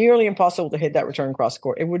nearly impossible to hit that return cross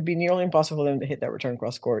court. It would be nearly impossible for them to hit that return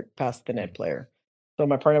cross court past the net player. So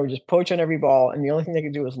my partner would just poach on every ball, and the only thing they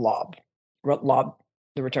could do was lob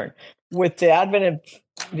the return. With the advent of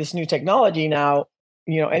this new technology now,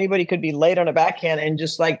 anybody could be late on a backhand and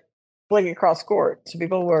just like flick it cross court. So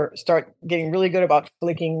people start getting really good about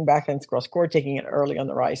flicking backhands cross court, taking it early on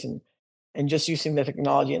the rise, and just using the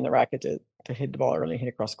technology in the racket to hit the ball early and hit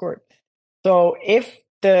it cross court. So if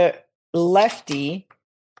the lefty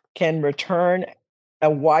can return a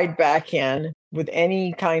wide backhand with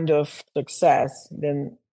any kind of success,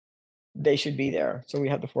 then they should be there. So we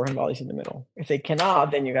have the forehand volleys in the middle. If they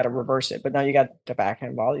cannot, then you got to reverse it. But now you got the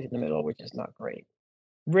backhand volleys in the middle, which is not great.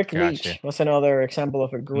 Rick Leach was another example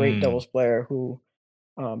of a great doubles player who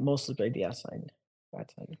mostly played the outside.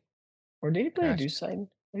 Or did he play a do side?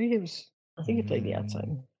 I think he played the outside.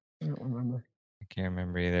 I don't remember. I can't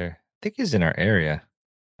remember either. I think he's in our area,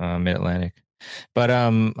 Mid-Atlantic. But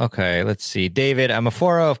okay, let's see. David, I'm a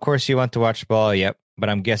 4-0. Of course you want to watch ball. Yep. But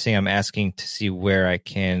I'm guessing I'm asking to see where I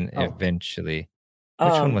can eventually.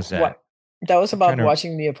 Which one was that? That was about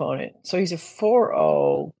watching the opponent. So he's a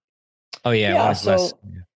 4-0. Oh yeah, one is less.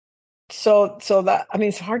 So that, I mean,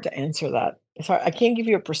 it's hard to answer that. It's hard. I can't give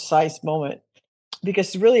you a precise moment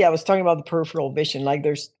because really I was talking about the peripheral vision. Like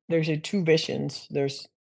there's two visions. There's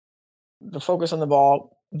the focus on the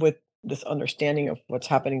ball with this understanding of what's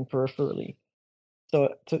happening peripherally.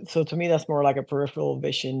 So to me, that's more like a peripheral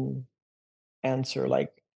vision answer.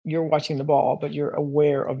 Like you're watching the ball, but you're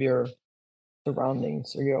aware of your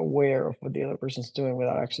surroundings, or you're aware of what the other person's doing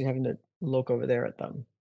without actually having to look over there at them.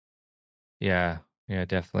 Yeah,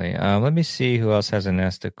 definitely. Let me see who else hasn't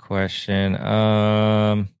asked a question.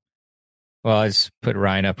 Well, I just put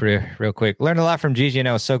Ryan up real quick. Learned a lot from Gigi, and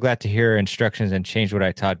I was so glad to hear her instructions and change what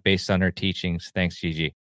I taught based on her teachings. Thanks,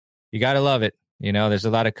 Gigi. You got to love it. There's a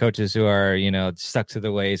lot of coaches who are, stuck to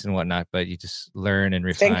the ways and whatnot, but you just learn and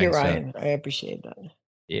refine. Thank you, Ryan. I appreciate that.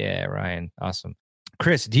 Yeah, Ryan. Awesome.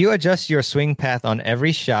 Chris, do you adjust your swing path on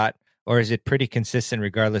every shot, or is it pretty consistent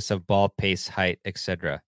regardless of ball pace, height,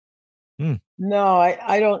 etc.? No,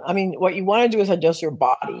 I don't. I mean, what you want to do is adjust your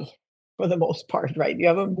body for the most part, right? You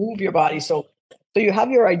have to move your body. So you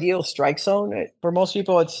have your ideal strike zone. For most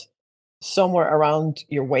people, it's somewhere around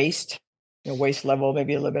your waist level,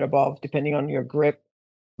 maybe a little bit above, depending on your grip.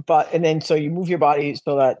 So you move your body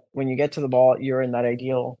so that when you get to the ball, you're in that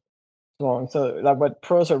ideal zone. So that what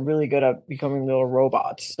pros are really good at, becoming little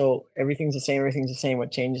robots. So everything's the same.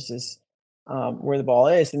 What changes is where the ball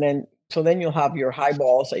is. And then you'll have your high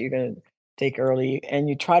balls that you're going to take early, and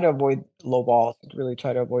you try to avoid low balls. Really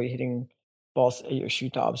try to avoid hitting balls at your shoe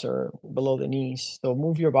tops or below the knees. So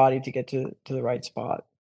move your body to get to the right spot.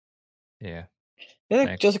 Yeah.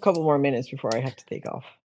 Just a couple more minutes before I have to take off.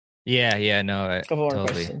 Yeah, no. A couple more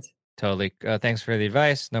questions. Totally. Thanks for the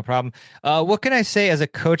advice. No problem. What can I say as a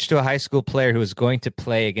coach to a high school player who is going to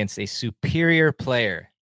play against a superior player?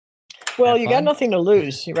 Well, you got nothing to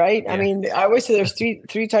lose, right? Yeah. I mean, I always say there's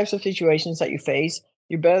three types of situations that you face.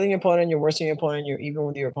 You're better than your opponent, you're worse than your opponent, you're even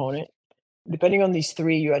with your opponent. Depending on these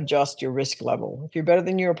three, you adjust your risk level. If you're better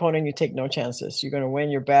than your opponent, you take no chances. You're going to win,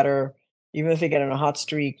 you're better. Even if they get on a hot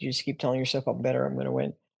streak, you just keep telling yourself, I'm better, I'm going to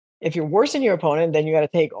win. If you're worse than your opponent, then you got to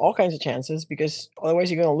take all kinds of chances, because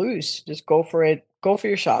otherwise you're going to lose. Just go for it. Go for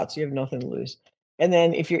your shots. You have nothing to lose. And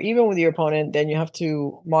then if you're even with your opponent, then you have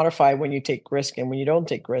to modify when you take risk and when you don't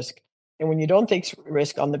take risk. And when you don't take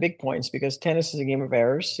risk on the big points, because tennis is a game of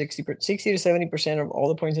errors, 60 to 70% of all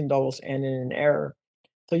the points in doubles end in an error.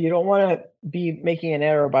 So you don't want to be making an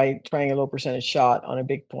error by trying a low percentage shot on a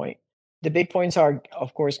big point. The big points are,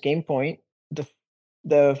 of course, game point.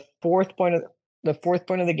 The fourth point of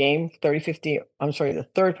the game, 30-15. I'm sorry, the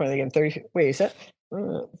third point of the game, 30. Wait, is that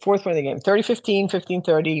fourth point of the game? 30-15,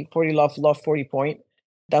 15-30, 40 love, 40 point.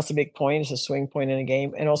 That's a big point. It's a swing point in a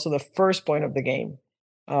game, and also the first point of the game.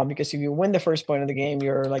 Because if you win the first point of the game,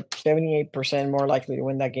 you're like 78% more likely to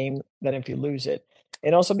win that game than if you lose it.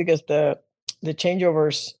 and also because the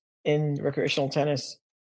changeovers in recreational tennis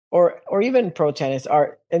or even pro tennis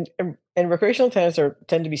are and recreational tennis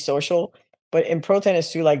tend to be social, but in pro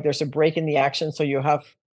tennis too, like there's a break in the action, so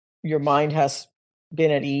your mind has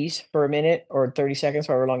been at ease for a minute or 30 seconds,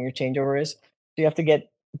 however long your changeover is. So you have to get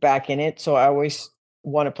back in it. So I always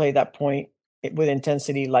want to play that point with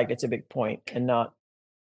intensity, like it's a big point, and not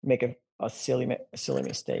make a silly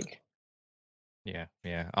mistake. Yeah.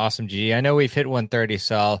 Awesome, G. I know we've hit 1:30,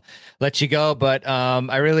 so I'll let you go. But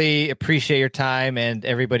I really appreciate your time and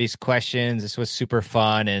everybody's questions. This was super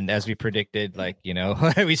fun, and as we predicted,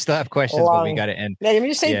 we still have questions, but we got to end. Let me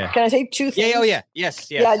just say, Can I say two things? Yeah. Oh, yeah. Yes.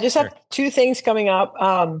 Yeah, I just have two things coming up.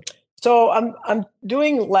 So I'm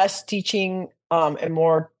doing less teaching and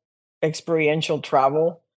more experiential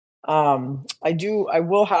travel. I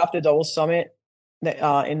will have the Double Summit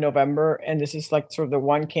in November, and this is like sort of the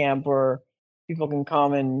one camp where people can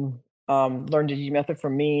come and learn the Gigi method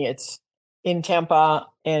from me. It's in Tampa,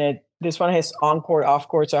 and this one has on-court,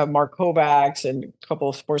 off-court. So I have Mark Kovacs and a couple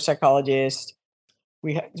of sports psychologists.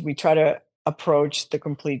 We try to approach the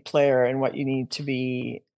complete player and what you need to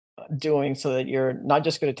be doing so that you're not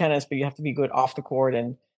just good at tennis, but you have to be good off the court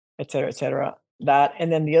and et cetera, et cetera. That, and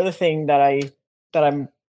then the other thing that I'm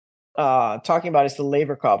talking about is the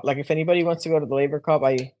Labor Cup. Like if anybody wants to go to the Labor Cup,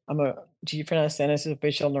 I'm a Gigi Fernandez Tennis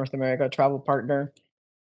official North America travel partner.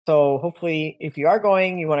 So hopefully if you are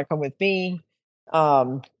going, you want to come with me.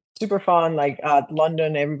 Super fun. Like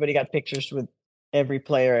London, everybody got pictures with every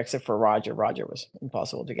player except for Roger. Roger was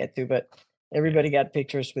impossible to get to, but everybody got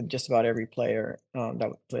pictures with just about every player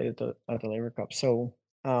that played at the Labor Cup. So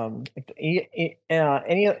if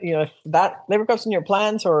that Labor Cup's in your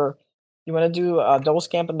plans, or you want to do a doubles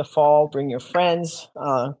camp in the fall, bring your friends.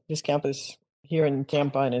 This camp is here in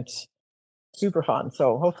Tampa, and it's super fun.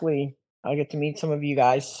 So hopefully I'll get to meet some of you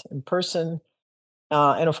guys in person.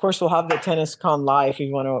 And of course, we'll have the Tennis Con live. If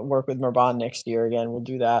you want to work with Merban next year again, we'll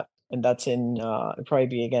do that. And that's it'll probably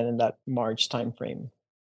be again in that March timeframe.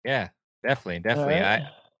 Yeah, definitely. Right.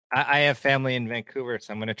 I have family in Vancouver,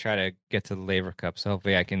 so I'm going to try to get to the Labor Cup. So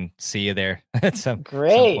hopefully I can see you there at some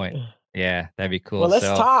point. Yeah, that'd be cool. Well, let's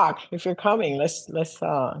talk. If you're coming, let's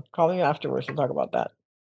call me afterwards and talk about that.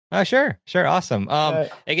 Sure. Awesome.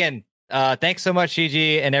 Again, thanks so much,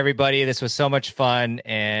 Gigi, and everybody. This was so much fun,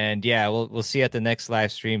 and yeah, we'll see you at the next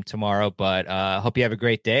live stream tomorrow. But hope you have a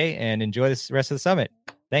great day and enjoy this rest of the summit.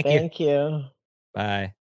 Thank you.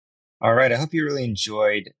 Bye. All right. I hope you really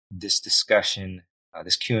enjoyed this discussion,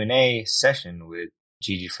 this Q&A session with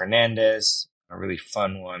Gigi Fernandez. A really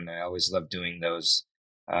fun one. I always love doing those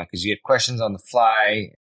because you get questions on the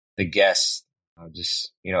fly. The guests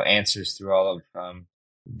just answers through all of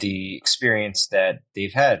the experience that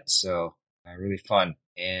they've had. So really fun.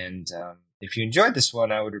 And if you enjoyed this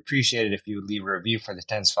one, I would appreciate it if you would leave a review for the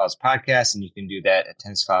Tennis Files podcast. And you can do that at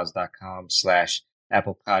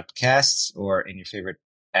tennisfiles.com/Apple Podcasts or in your favorite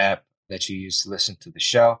app that you use to listen to the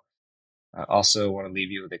show. I also want to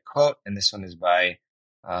leave you with a quote, and this one is by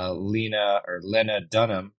Lena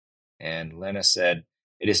Dunham. And Lena said,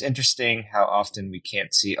 "It is interesting how often we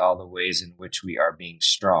can't see all the ways in which we are being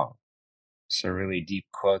strong." It's a really deep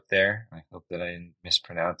quote there. I hope that I didn't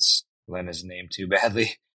mispronounce Lena's name too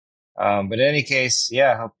badly. But in any case,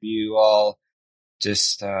 I hope you all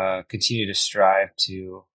just continue to strive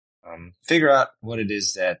to figure out what it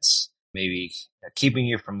is that's maybe keeping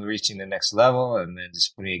you from reaching the next level, and then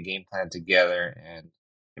just putting a game plan together and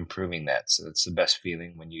improving that. So that's the best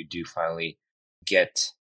feeling when you do finally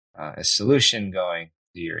get a solution going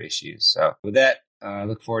to your issues. So with that, I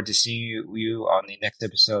look forward to seeing you on the next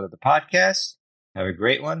episode of the podcast. Have a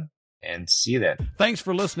great one, and see you then. Thanks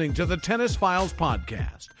for listening to the Tennis Files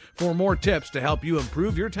podcast. For more tips to help you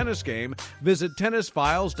improve your tennis game, visit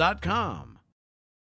tennisfiles.com.